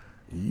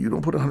 you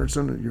don't put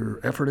 100% of your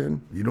effort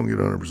in, you don't get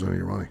 100% of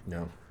your money.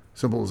 No.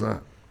 Simple as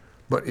that.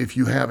 But if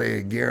you have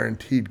a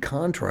guaranteed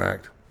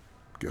contract,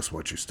 guess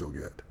what you still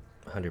get?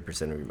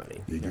 100% of your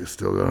money. You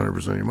still got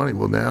 100% of your money.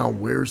 Well, now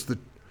where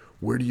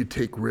do you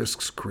take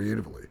risks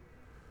creatively?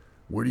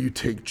 Where do you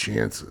take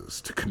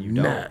chances to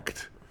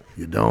connect?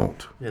 You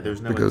don't. Yeah,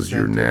 there's no because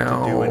you're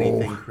now to do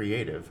anything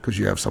creative. Because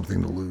you have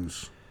something to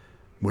lose.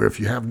 Where if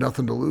you have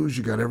nothing to lose,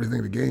 you got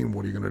everything to gain.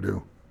 What are you going to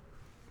do?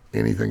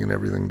 Anything and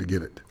everything to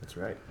get it. That's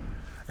right.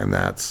 And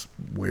that's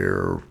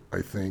where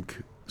I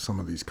think some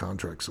of these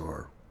contracts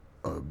are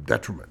a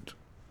detriment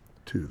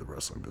to the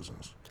wrestling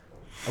business.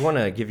 I want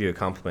to give you a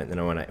compliment, and then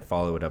I want to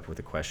follow it up with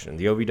a question.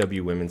 The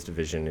OVW women's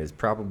division is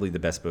probably the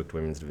best booked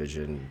women's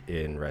division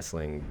in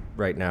wrestling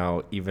right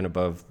now, even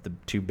above the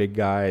two big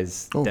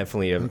guys.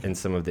 Definitely in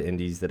some of the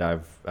indies that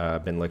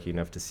I've been lucky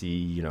enough to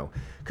see,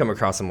 come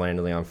across some Land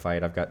of Leon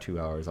fight. I've got 2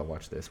 hours. I'll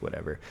watch this,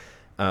 whatever.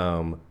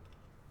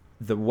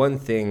 The one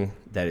thing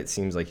that it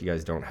seems like you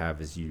guys don't have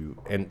is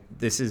and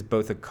this is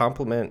both a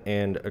compliment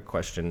and a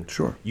question.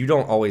 Sure. You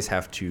don't always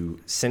have to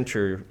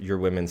center your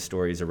women's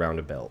stories around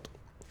a belt.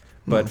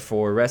 But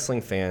for wrestling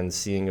fans,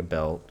 seeing a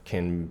belt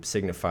can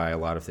signify a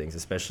lot of things,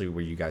 especially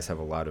where you guys have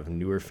a lot of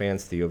newer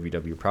fans to the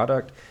OVW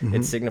product. Mm-hmm.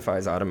 It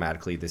signifies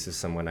automatically this is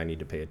someone I need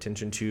to pay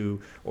attention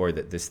to, or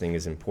that this thing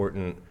is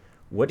important.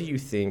 What do you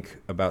think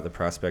about the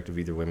prospect of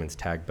either women's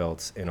tag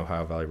belts in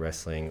Ohio Valley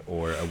Wrestling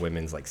or a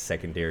women's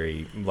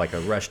secondary, like a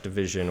Rush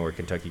division or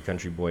Kentucky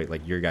Country Boy,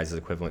 like your guys'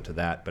 equivalent to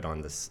that, but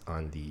on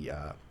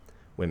the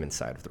women's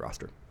side of the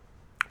roster?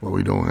 Well,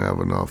 we don't have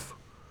enough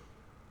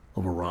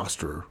of a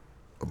roster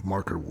of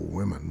marketable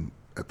women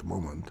at the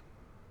moment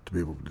to be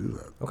able to do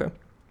that. Okay.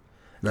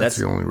 That's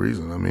the only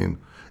reason. I mean,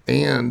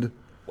 and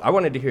I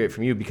wanted to hear it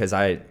from you because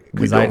I'm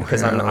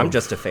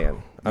just a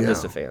fan. I'm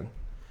just a fan.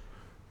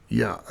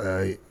 Yeah,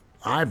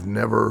 I've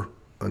never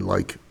I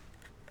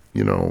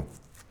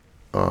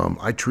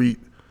treat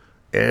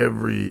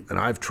and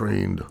I've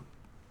trained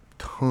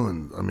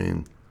tons. I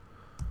mean,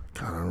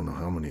 God, I don't know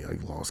how many. I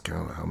lost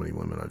count of how many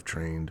women I've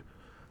trained,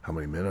 how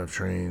many men I've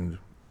trained.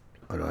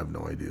 I have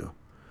no idea.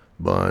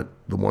 But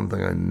the one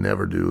thing I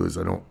never do is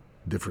I don't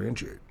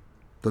differentiate.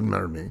 Doesn't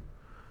matter to me.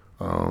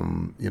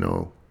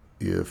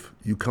 If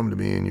you come to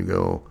me and you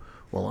go,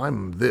 well,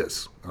 I'm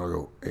this, I'll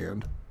go,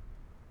 and?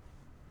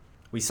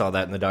 We saw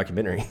that in the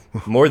documentary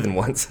more than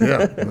once.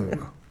 Yeah.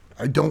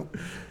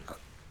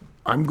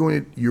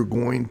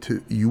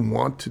 You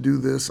want to do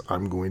this,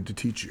 I'm going to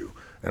teach you.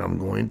 And I'm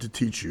going to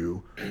teach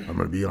you, I'm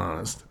going to be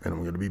honest, and I'm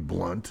going to be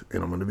blunt,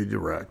 and I'm going to be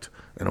direct,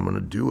 and I'm going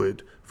to do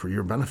it for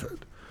your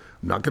benefit.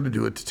 I'm not going to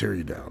do it to tear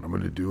you down. I'm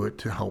going to do it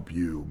to help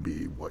you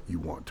be what you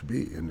want to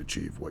be and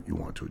achieve what you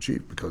want to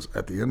achieve. Because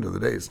at the end of the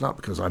day, it's not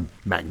because I'm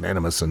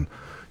magnanimous and,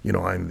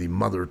 I'm the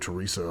Mother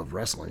Teresa of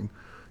wrestling,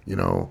 even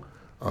though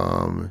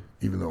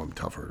I'm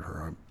tougher than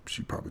her.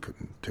 She probably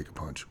couldn't take a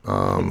punch.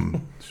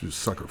 She was a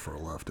sucker for a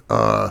left.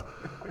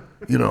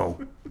 No.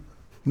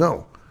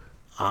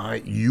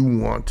 You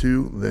want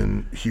to,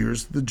 then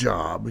here's the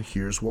job,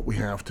 here's what we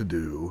have to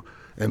do.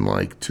 And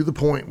to the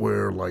point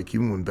where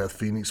even when Beth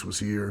Phoenix was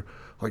here,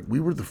 we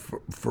were the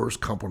first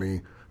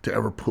company to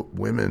ever put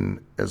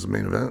women as a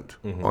main event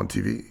on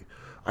TV.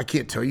 I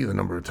can't tell you the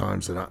number of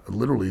times that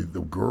literally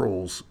the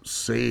girls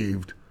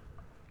saved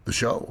the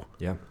show.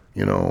 Yeah.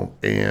 We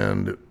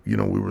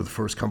were the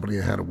first company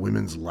that had a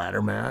women's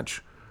ladder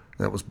match.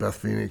 That was Beth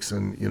Phoenix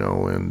and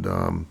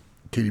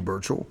Katie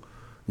Burchill.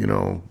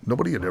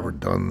 Nobody had ever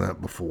done that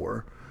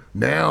before.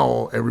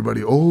 Now everybody,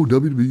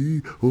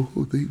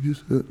 WWE, they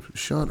just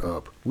shut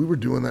up. We were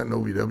doing that in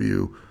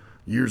OVW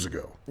years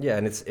ago. Yeah,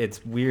 and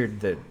it's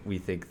weird that we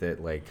think that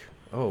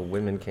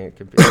women can't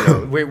compete.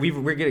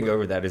 We're getting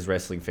over that as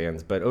wrestling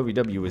fans, but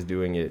OVW was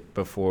doing it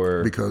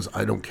before. Because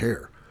I don't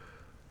care.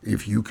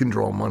 If you can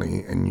draw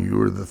money and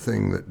you're the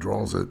thing that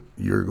draws it,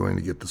 you're going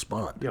to get the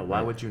spot. Yeah,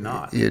 why would you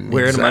not?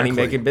 We're in a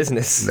money-making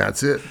business.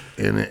 That's it.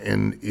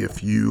 And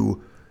if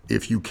you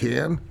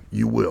can,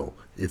 you will.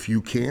 If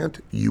you can't,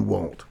 you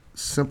won't.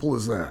 Simple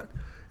as that.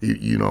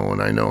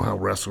 And I know how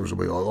wrestlers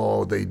will be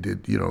like, they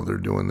did, they're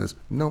doing this.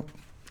 No,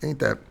 ain't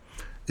that.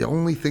 The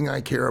only thing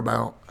I care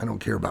about, I don't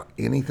care about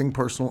anything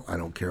personal.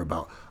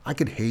 I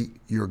could hate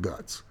your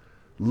guts.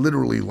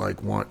 Literally,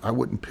 I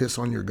wouldn't piss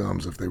on your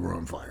gums if they were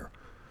on fire.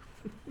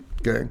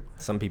 Okay?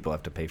 Some people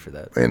have to pay for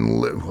that.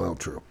 Well,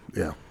 true.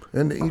 Yeah.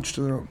 And each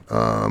to their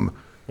own.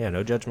 Yeah,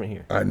 no judgment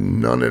here.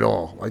 None at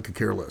all. I could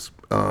care less.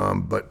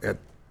 But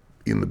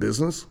in the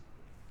business,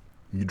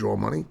 you draw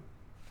money,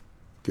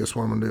 guess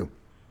what I'm going to do?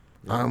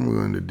 I'm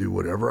going to do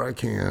whatever I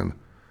can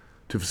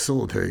to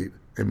facilitate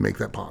and make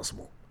that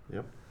possible.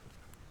 Yep.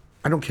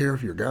 I don't care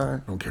if you're a guy.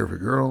 I don't care if you're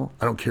a girl.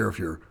 I don't care if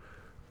you're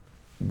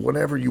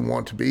whatever you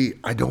want to be.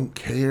 I don't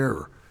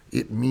care.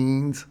 It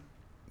means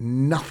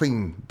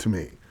nothing to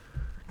me.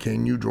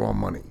 Can you draw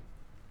money?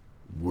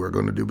 We're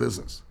going to do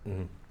business.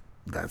 Mm-hmm.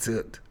 That's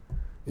it.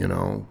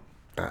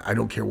 I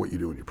don't care what you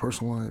do in your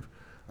personal life.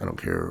 I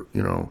don't care,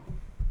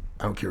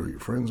 I don't care who your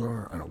friends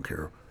are. I don't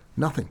care.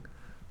 Nothing.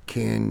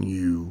 Can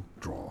you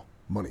draw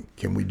money?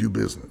 Can we do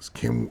business?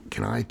 Can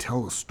I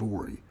tell a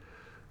story?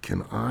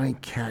 Can I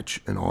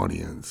catch an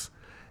audience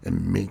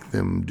and make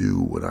them do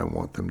what I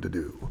want them to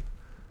do?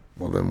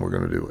 Well, then we're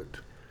going to do it.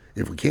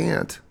 If we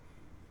can't,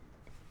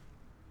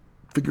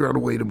 figure out a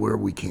way to where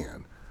we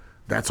can.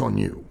 That's on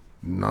you,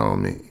 not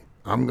on me.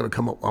 I'm going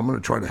to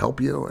try to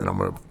help you, and I'm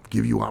going to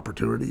give you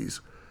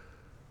opportunities.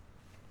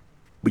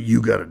 But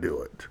you got to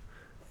do it.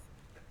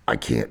 I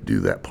can't do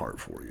that part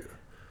for you,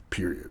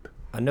 period.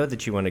 I know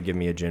that you want to give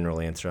me a general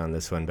answer on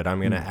this one, but I'm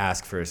going to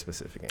ask for a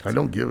specific answer. I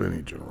don't give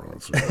any general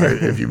answers.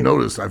 If you've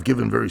noticed, I've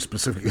given very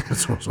specific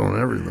answers on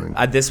everything.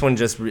 This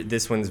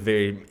one's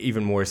very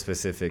even more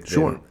specific.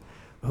 Sure.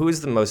 Who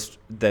is the most,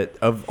 that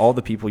of all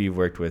the people you've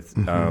worked with,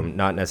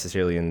 not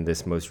necessarily in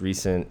this most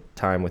recent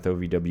time with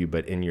OVW,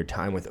 but in your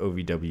time with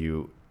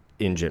OVW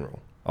in general,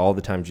 all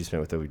the times you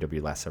spent with OVW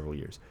the last several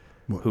years,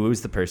 who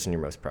is the person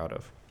you're most proud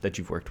of that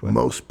you've worked with?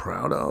 Most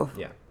proud of?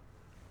 Yeah.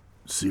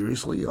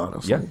 Seriously,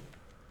 honestly? Yeah.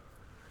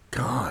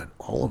 God,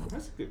 all of them.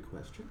 That's a good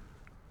question.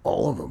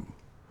 All of them.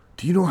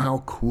 Do you know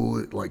how cool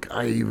it,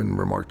 I even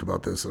remarked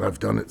about this, and I've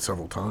done it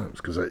several times,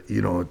 because, at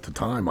the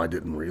time I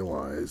didn't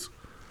realize,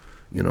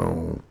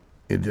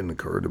 it didn't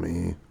occur to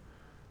me,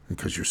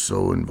 because you're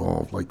so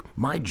involved.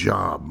 My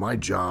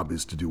job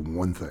is to do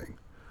one thing.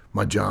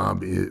 My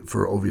job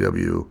for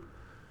OVW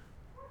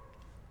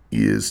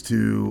is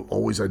to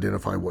always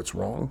identify what's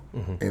wrong,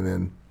 and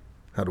then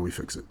how do we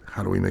fix it?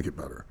 How do we make it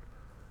better?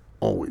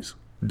 Always.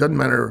 Doesn't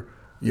matter,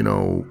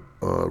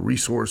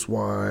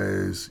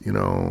 resource-wise,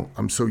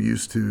 I'm so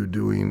used to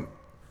doing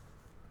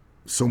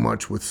so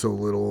much with so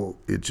little.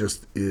 It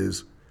just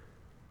is,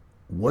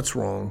 what's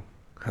wrong?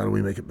 How do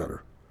we make it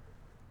better?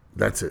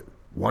 That's it.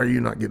 Why are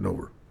you not getting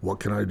over? What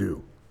can I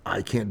do?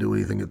 I can't do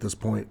anything at this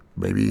point.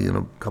 Maybe in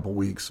a couple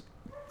weeks,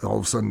 all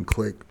of a sudden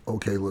click,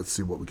 okay, let's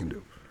see what we can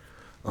do.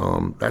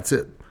 That's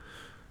it.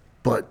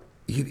 But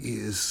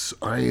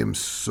I am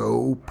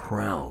so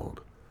proud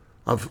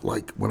of,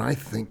 when I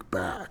think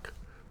back,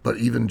 but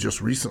even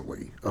just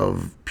recently,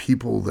 of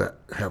people that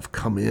have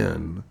come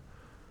in,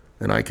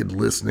 and I could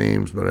list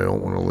names, but I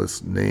don't want to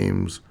list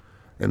names,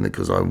 and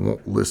because I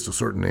won't list a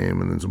certain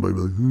name, and then somebody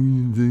will be like,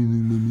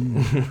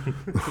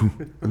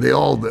 and they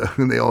all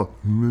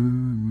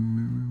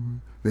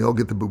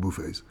get the boo-boo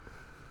face.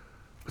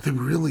 But they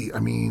really,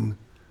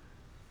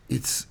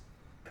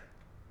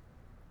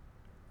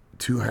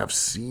 to have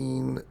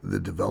seen the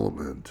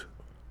development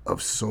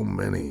of so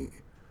many,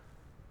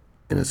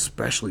 and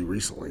especially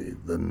recently,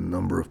 the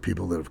number of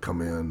people that have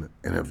come in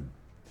and have,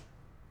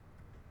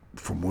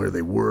 from where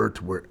they were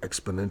to where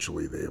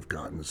exponentially they have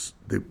gotten,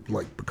 they've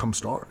like become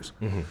stars.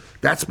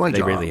 That's my job.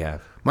 They really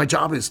have. My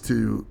job is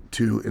to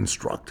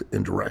instruct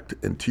and direct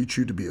and teach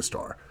you to be a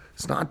star.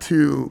 It's not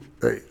to,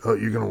 hey, oh,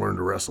 you're going to learn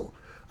to wrestle.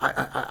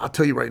 I'll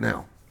tell you right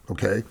now,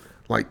 okay?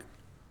 Like,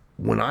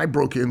 when I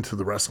broke into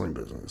the wrestling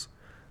business,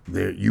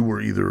 you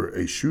were either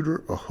a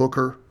shooter, a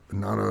hooker,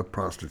 not a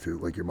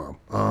prostitute like your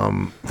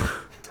mom.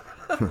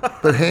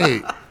 But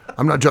hey,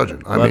 I'm not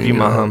judging. I Love you,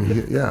 Mom.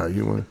 Yeah,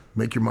 you want to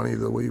make your money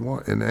the way you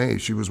want. And hey,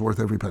 she was worth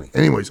every penny.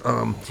 Anyways,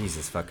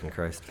 Jesus fucking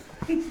Christ.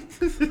 I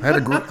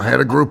had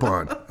a group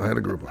on.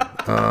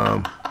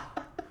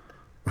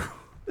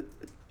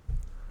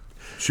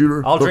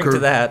 Shooter, I'll hooker, drink to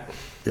that.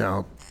 Yeah,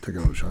 I'll take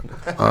another shot.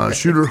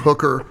 Shooter,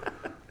 hooker,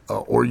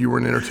 or you were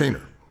an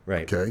entertainer.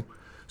 Right. Okay.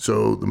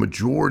 So the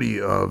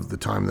majority of the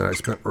time that I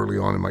spent early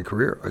on in my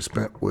career, I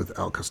spent with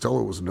Al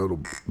Costello, was a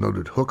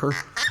noted hooker.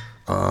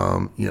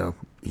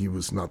 He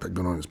was not that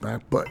good on his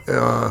back, but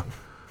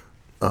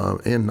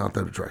and not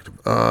that attractive.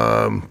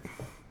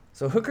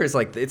 So hooker is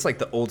it's like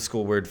the old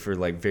school word for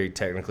like very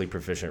technically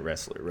proficient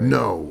wrestler, right?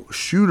 No,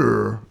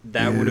 shooter.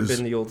 That would have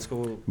been the old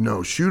school.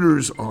 No,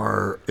 shooters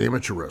are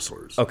amateur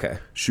wrestlers. Okay.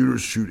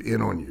 Shooters shoot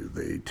in on you.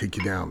 They take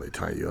you down. They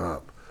tie you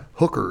up.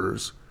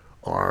 Hookers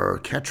are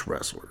catch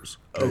wrestlers.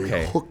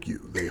 They hook you.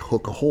 They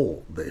hook a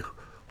hole. They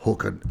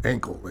hook an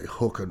ankle. They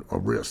hook a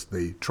wrist.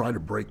 They try to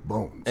break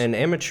bones. And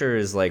amateur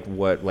is like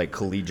what like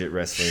collegiate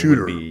wrestling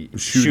Shooter. would be.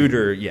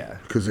 Shooter, yeah.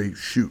 Because they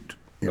shoot.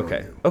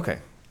 Okay.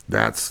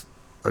 That's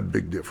a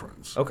big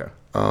difference. Okay.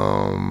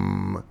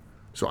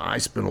 So I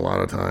spent a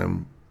lot of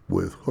time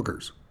with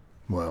hookers.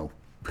 Well,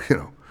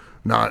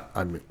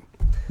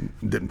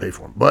 didn't pay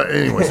for them. But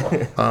anyways.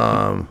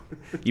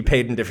 You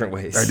paid in different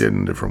ways. I did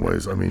in different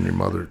ways. I mean, your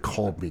mother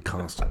called me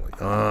constantly.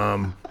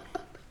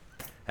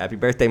 Happy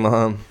birthday,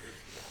 Mom.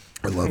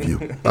 I love you.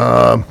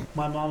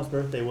 My mom's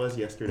birthday was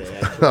yesterday,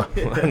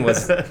 actually. Mine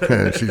was.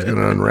 She's going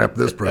to unwrap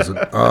this present.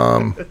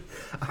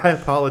 I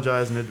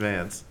apologize in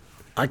advance.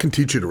 I can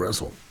teach you to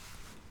wrestle.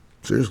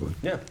 Seriously.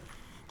 Yeah.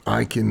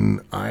 I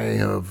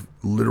have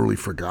literally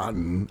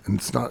forgotten,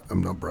 and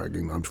I'm not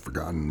bragging, I've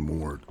forgotten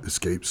more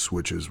escapes,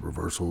 switches,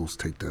 reversals,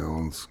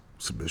 takedowns,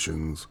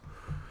 submissions.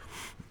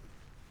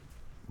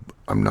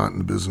 I'm not in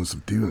the business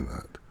of doing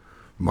that.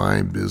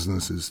 My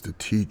business is to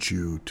teach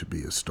you to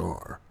be a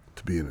star,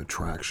 to be an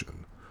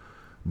attraction.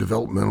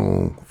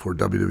 Developmental for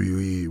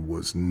WWE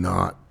was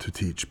not to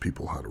teach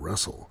people how to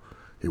wrestle.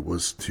 It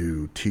was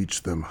to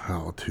teach them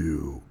how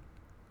to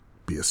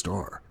be a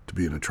star, to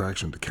be an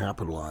attraction, to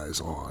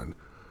capitalize on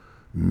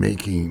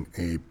making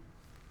a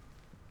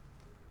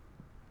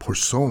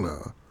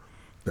persona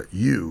that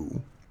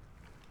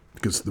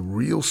because the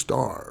real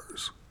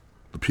stars,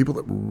 the people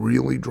that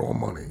really draw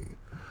money,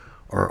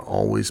 are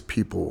always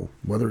people,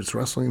 whether it's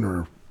wrestling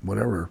or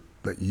whatever,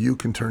 that you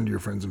can turn to your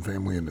friends and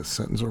family in a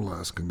sentence or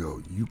less and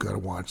go, you got to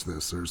watch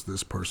this. There's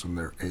this person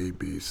there, A,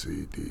 B,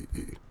 C, D,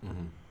 E.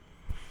 Mm-hmm.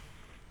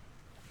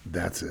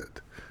 That's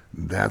it.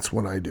 That's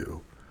what I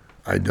do.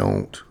 I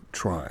don't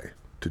try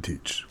to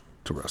teach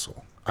to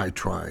wrestle. I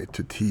try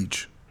to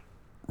teach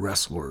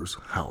wrestlers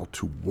how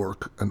to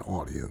work an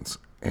audience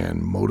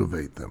and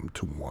motivate them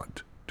to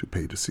want to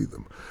pay to see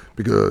them.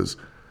 Because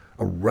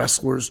a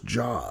wrestler's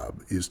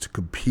job is to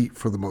compete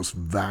for the most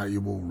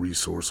valuable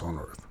resource on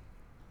earth.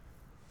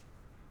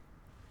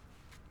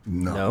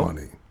 Not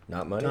money.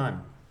 Not money?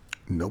 Time.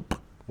 Nope.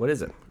 What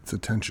is it? It's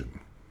attention.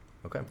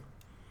 Okay.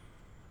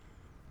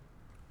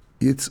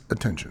 It's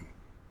attention.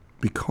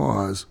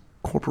 Because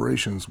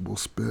corporations will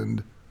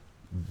spend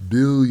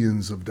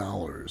billions of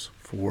dollars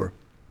for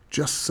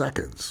just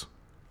seconds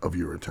of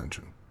your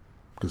attention.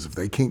 Because if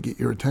they can't get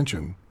your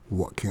attention,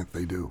 what can't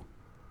they do?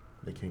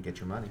 They can't get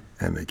your money.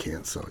 And they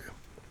can't sell you.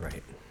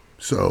 Right.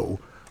 So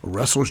a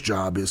wrestler's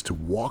job is to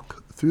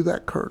walk through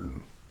that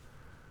curtain,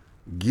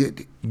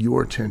 get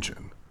your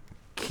attention,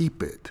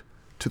 keep it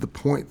to the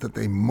point that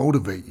they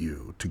motivate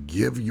you to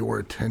give your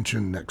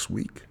attention next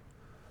week,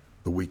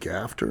 the week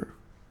after,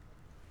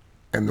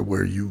 and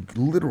where you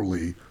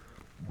literally,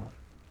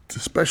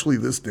 especially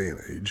this day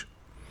and age,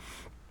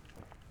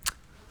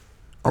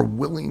 are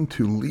willing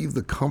to leave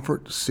the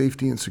comfort,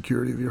 safety, and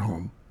security of your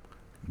home,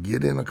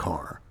 get in a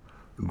car,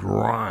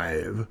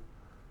 drive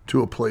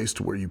to a place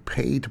to where you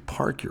pay to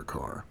park your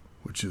car,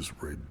 which is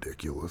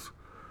ridiculous.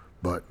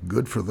 But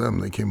good for them,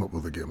 they came up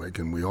with a gimmick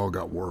and we all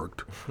got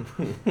worked.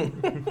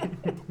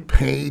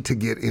 Pay to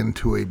get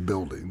into a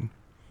building,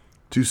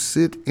 to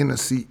sit in a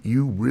seat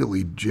you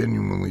really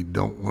genuinely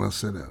don't want to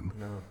sit in.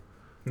 No.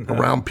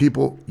 Around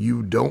people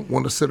you don't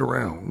want to sit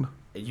around.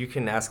 You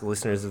can ask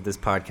listeners of this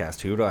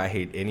podcast, who do I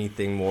hate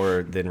anything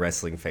more than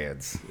wrestling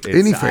fans?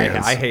 Any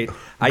fans. I hate. It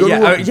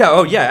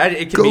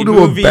can go be to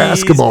movies, a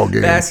basketball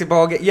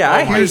game. Yeah,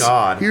 I hate.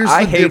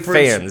 I hate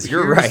fans.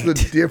 You're right.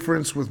 Here's the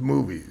difference with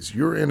movies.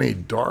 You're in a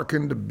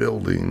darkened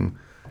building,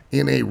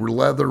 in a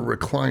leather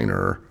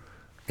recliner,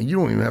 and you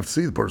don't even have to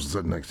see the person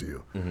sitting next to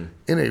you. Mm-hmm.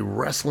 In a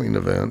wrestling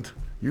event,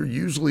 you're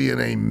usually in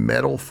a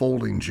metal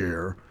folding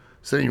chair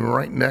sitting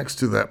right next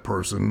to that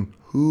person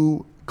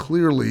who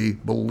clearly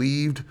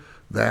believed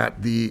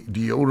that the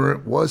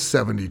deodorant was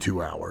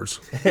 72 hours.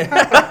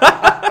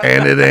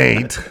 And it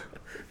ain't.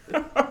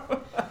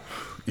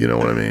 You know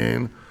what I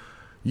mean?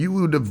 You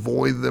would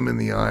avoid them in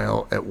the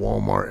aisle at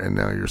Walmart, and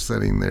now you're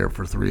sitting there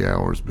for 3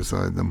 hours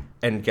beside them.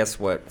 And guess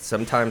what?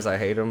 Sometimes I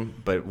hate them,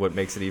 but what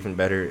makes it even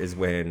better is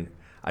when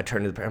I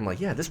turn to the parent, I'm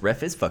like, yeah, this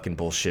ref is fucking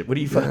bullshit. What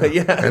do you fucking...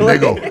 Yeah. And they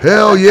go,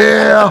 hell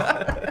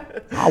yeah.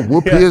 I'll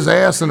whoop his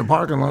ass in the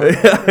parking lot.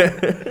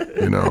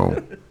 You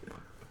know?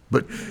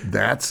 But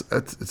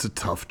it's a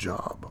tough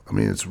job. I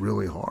mean, it's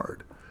really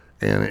hard.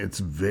 And it's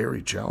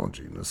very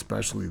challenging,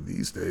 especially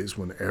these days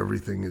when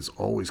everything is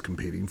always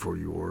competing for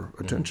your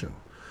attention.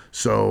 Mm-hmm.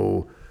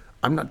 So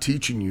I'm not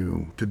teaching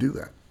you to do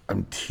that.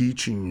 I'm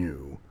teaching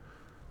you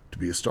to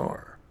be a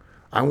star.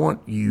 I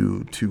want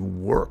you to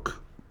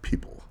work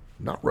people,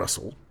 not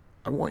wrestle.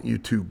 I want you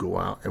to go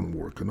out and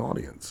work an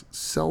audience.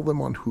 Sell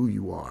them on who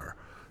you are.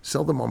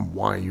 Sell them on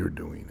why you're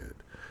doing it.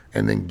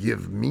 And then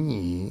give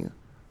me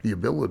the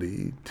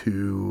ability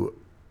to,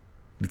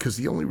 because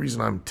the only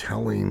reason I'm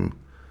telling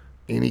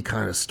any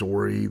kind of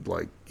story,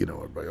 like, you know,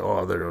 everybody,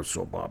 oh, they're a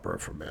soap opera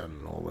for men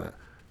and all that.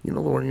 You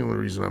know, the only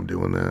reason I'm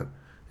doing that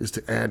is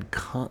to add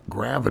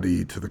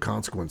gravity to the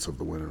consequence of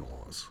the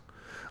win-and-loss.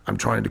 I'm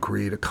trying to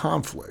create a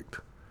conflict.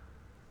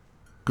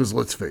 Because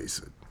let's face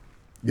it,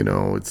 you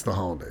know, it's the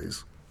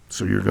holidays.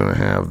 So you're going to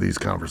have these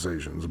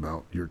conversations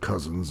about your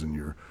cousins and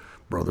your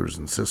brothers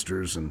and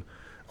sisters and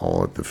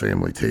all at the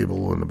family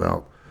table, and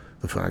about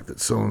the fact that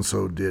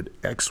so-and-so did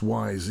X,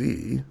 Y,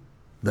 Z,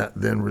 that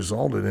then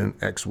resulted in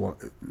X, Y,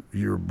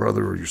 your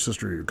brother or your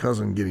sister or your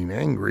cousin getting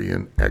angry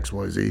in X,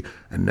 Y, Z,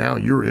 and now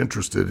you're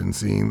interested in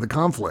seeing the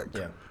conflict.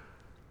 Yeah.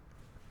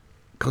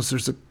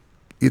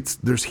 Because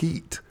there's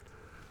heat.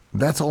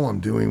 That's all I'm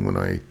doing when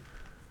I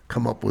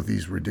come up with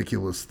these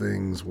ridiculous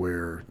things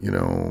where, you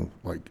know,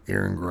 like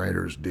Aaron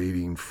Greider's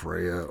dating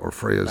Freya, or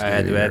Freya's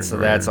dating Aaron Greider.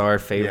 That's our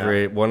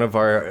favorite. Yeah. One of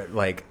our,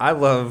 like, I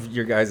love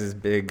your guys'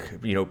 big,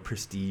 you know,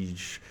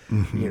 prestige,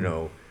 you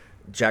know,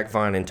 Jack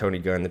Vaughn and Tony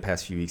Gunn the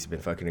past few weeks have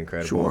been fucking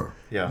incredible. Sure.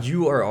 Yeah.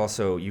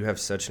 You have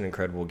such an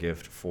incredible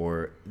gift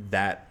for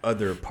that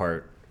other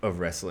part of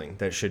wrestling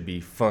that should be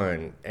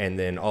fun, and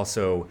then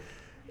also...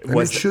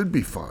 should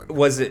be fun.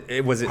 Was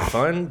it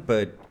fun?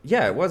 But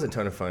yeah, it was a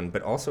ton of fun.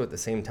 But also at the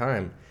same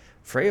time,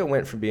 Freya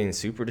went from being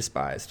super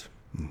despised.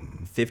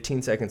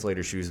 15 seconds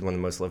later, she was one of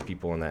the most loved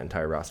people on that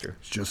entire roster.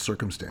 It's just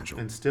circumstantial.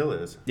 And still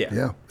is.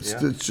 Yeah.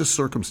 It's just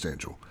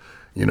circumstantial.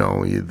 You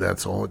know,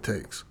 that's all it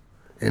takes.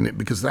 And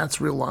because that's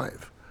real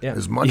life. Yeah.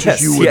 As much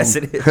as you would,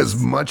 it is. As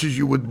much as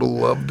you would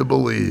love to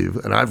believe,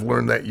 and I've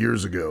learned that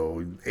years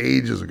ago,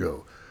 ages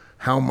ago,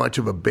 how much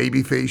of a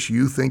babyface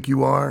you think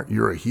you are,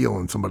 you're a heel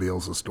in somebody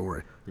else's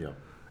story. Yeah.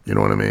 You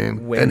know what I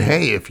mean? And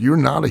hey, if you're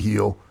not a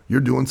heel,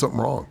 you're doing something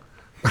wrong.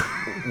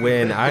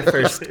 When I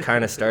first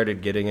kind of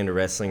started getting into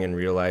wrestling and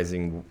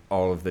realizing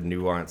all of the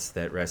nuance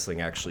that wrestling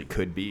actually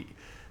could be,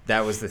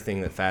 that was the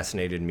thing that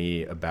fascinated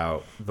me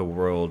about the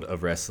world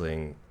of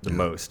wrestling the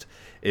most,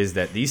 is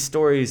that these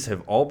stories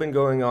have all been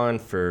going on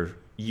for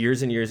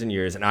years and years and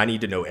years, and I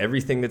need to know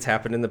everything that's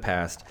happened in the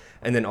past.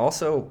 And then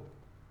also,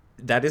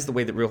 that is the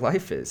way that real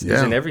life is.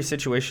 Yeah. In every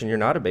situation, you're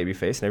not a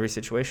babyface. In every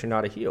situation, you're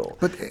not a heel.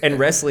 And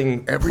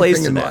wrestling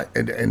plays to that.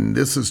 And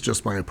this is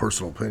just my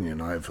personal opinion.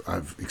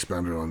 I've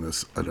expounded on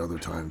this at other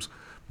times.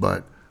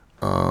 But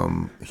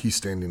he's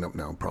standing up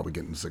now, probably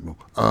getting a signal.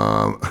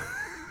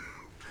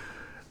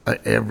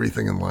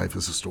 Everything in life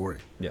is a story.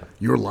 Yeah.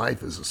 Your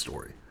life is a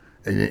story.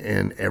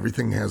 And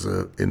everything has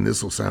and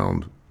this will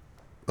sound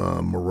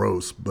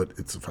morose, but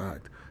it's a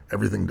fact.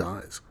 Everything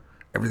dies.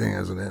 Everything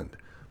has an end.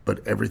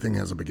 But everything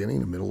has a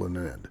beginning, a middle, and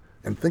an end.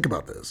 And think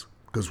about this,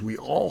 because we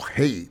all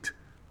hate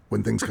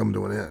when things come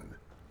to an end.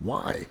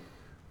 Why?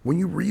 When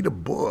you read a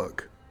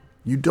book,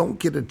 you don't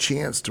get a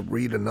chance to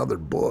read another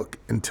book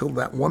until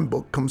that one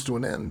book comes to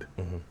an end.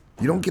 Mm-hmm.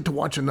 You don't get to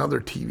watch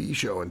another TV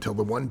show until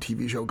the one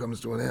TV show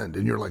comes to an end.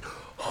 And you're like,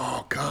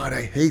 oh, God,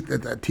 I hate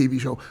that TV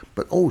show.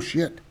 But, oh,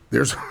 shit,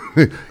 there's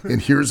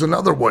and here's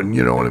another one,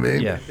 you know what I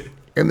mean? Yeah.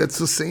 And it's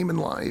the same in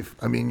life.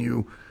 I mean,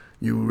 you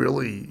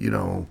really,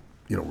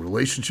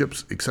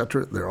 relationships,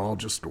 etc., they're all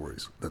just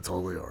stories. That's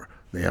all they are.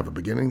 They have a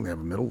beginning, they have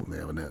a middle, and they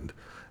have an end.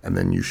 And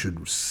then you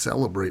should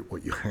celebrate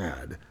what you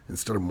had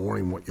instead of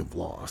mourning what you've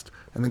lost,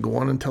 and then go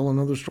on and tell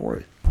another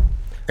story.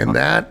 And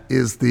that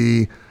is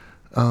the,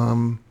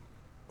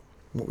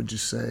 what would you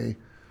say,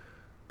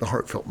 the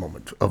heartfelt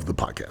moment of the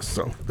podcast.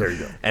 So there you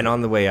go. And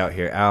on the way out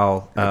here,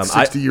 Al, at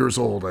 60 years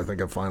old, I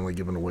think I've finally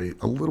given away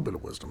a little bit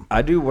of wisdom.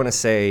 I do want to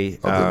say,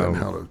 other than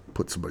how to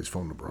put somebody's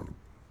phone number on a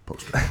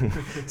poster.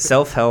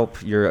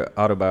 Self-Help, your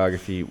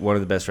autobiography, one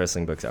of the best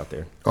wrestling books out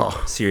there.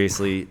 Oh,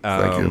 seriously.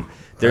 Thank you.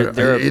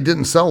 It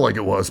didn't sell like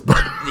it was, but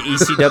the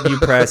ECW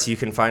Press, you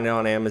can find it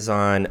on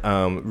Amazon.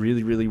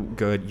 Really, really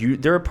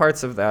good. There are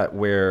parts of that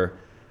where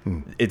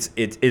It's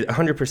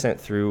 100%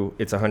 through.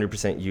 It's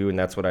 100% you, and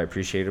that's what I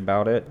appreciate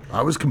about it.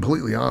 I was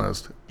completely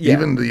honest. Yeah.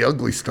 Even the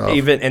ugly stuff.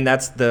 And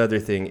that's the other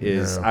thing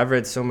is I've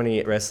read so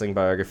many wrestling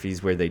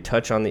biographies where they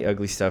touch on the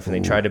ugly stuff and they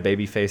try to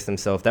babyface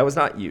themselves. That was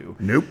not you.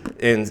 Nope.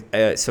 And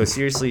so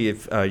seriously,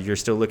 if you're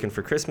still looking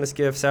for Christmas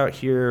gifts out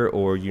here,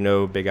 or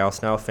Big Al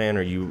Snow fan,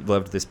 or you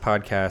loved this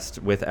podcast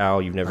with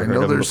Al, you've never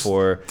heard of him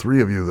before.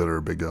 3 of you that are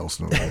big Al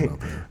Snow fan out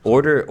there.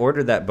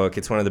 Order that book.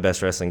 It's one of the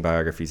best wrestling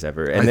biographies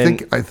ever. And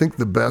I think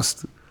the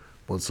best.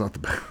 Well, it's not the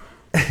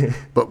best.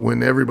 But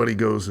when everybody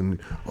goes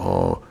and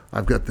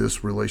I've got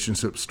this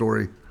relationship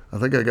story. I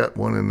think I got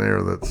one in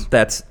there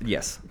that's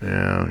yes.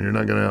 Yeah, you're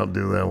not going to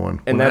outdo that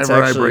one. And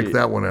Whenever I break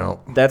that one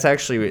out. That's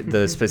actually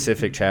the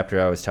specific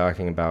chapter I was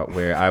talking about,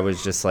 where I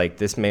was just like,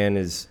 this man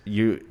is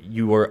you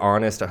were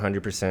honest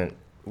 100%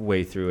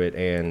 way through it,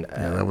 and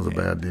that was a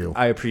bad deal.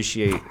 I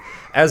appreciate,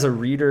 as a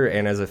reader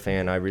and as a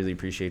fan, I really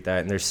appreciate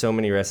that. And there's so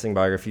many wrestling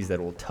biographies that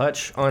will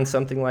touch on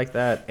something like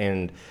that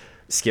and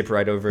skip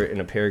right over it in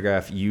a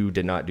paragraph. You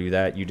did not do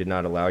that. You did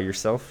not allow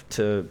yourself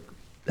to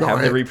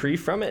have the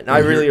reprieve from it. And I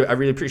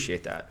really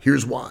appreciate that.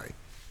 Here's why.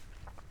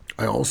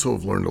 I also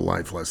have learned a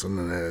life lesson,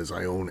 and that is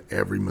I own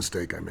every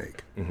mistake I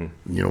make. You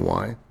know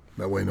why?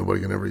 That way nobody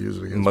can ever use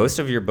it against me. Most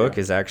of your book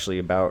is actually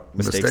about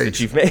mistakes that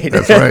you've made.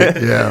 That's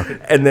right,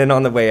 yeah. And then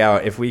on the way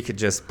out, if we could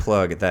just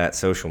plug that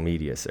social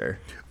media, sir.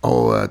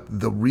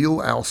 The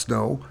Real Al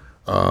Snow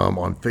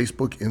on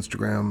Facebook,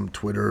 Instagram,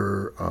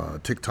 Twitter,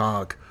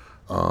 TikTok.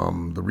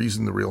 The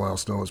reason The Real Al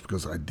Snow is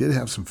because I did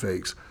have some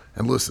fakes.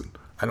 And listen,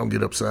 I don't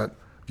get upset.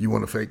 If you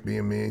want to fake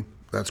being me,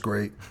 that's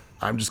great.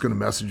 I'm just going to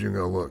message you and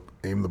go, look,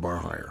 aim the bar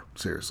higher.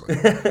 Seriously.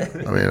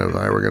 I mean, if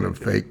I were going to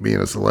fake being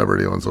a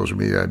celebrity on social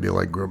media, I'd be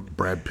like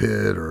Brad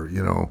Pitt or,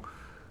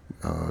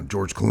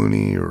 George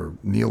Clooney or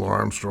Neil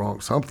Armstrong,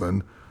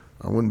 something.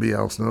 I wouldn't be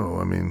Al Snow.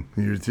 I mean,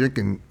 you're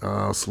thinking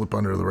slip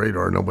under the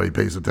radar. Nobody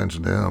pays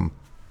attention to him.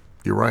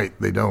 You're right.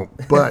 They don't.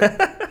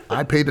 But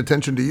I paid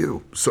attention to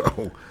you.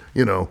 So,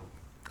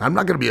 I'm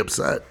not going to be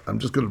upset. I'm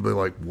just going to be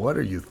like, what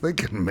are you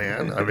thinking,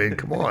 man? I mean,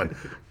 come on.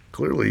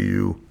 Clearly,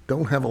 you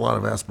don't have a lot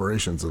of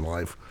aspirations in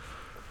life.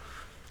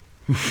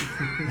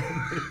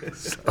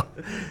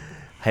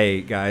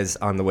 Hey, guys,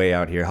 on the way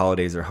out here,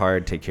 holidays are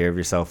hard. Take care of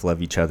yourself.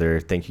 Love each other.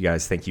 Thank you,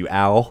 guys. Thank you,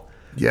 Al.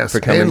 Yes, for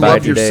coming and by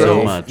love today.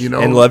 yourself.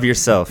 And love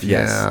yourself.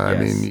 Yes. Yeah, I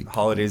mean,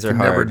 holidays are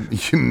hard. You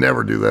can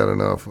never do that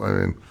enough. I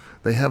mean,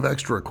 they have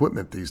extra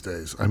equipment these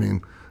days. I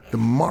mean, the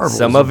marvels.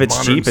 Some of it's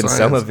cheap science, and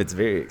some of it's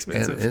very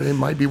expensive. And it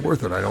might be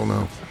worth it. I don't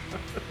know.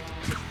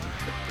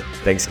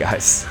 Thanks,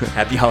 guys.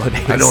 Happy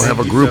holidays. I don't have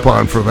a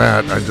Groupon for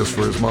that. I just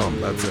for his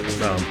mom. That's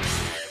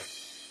it.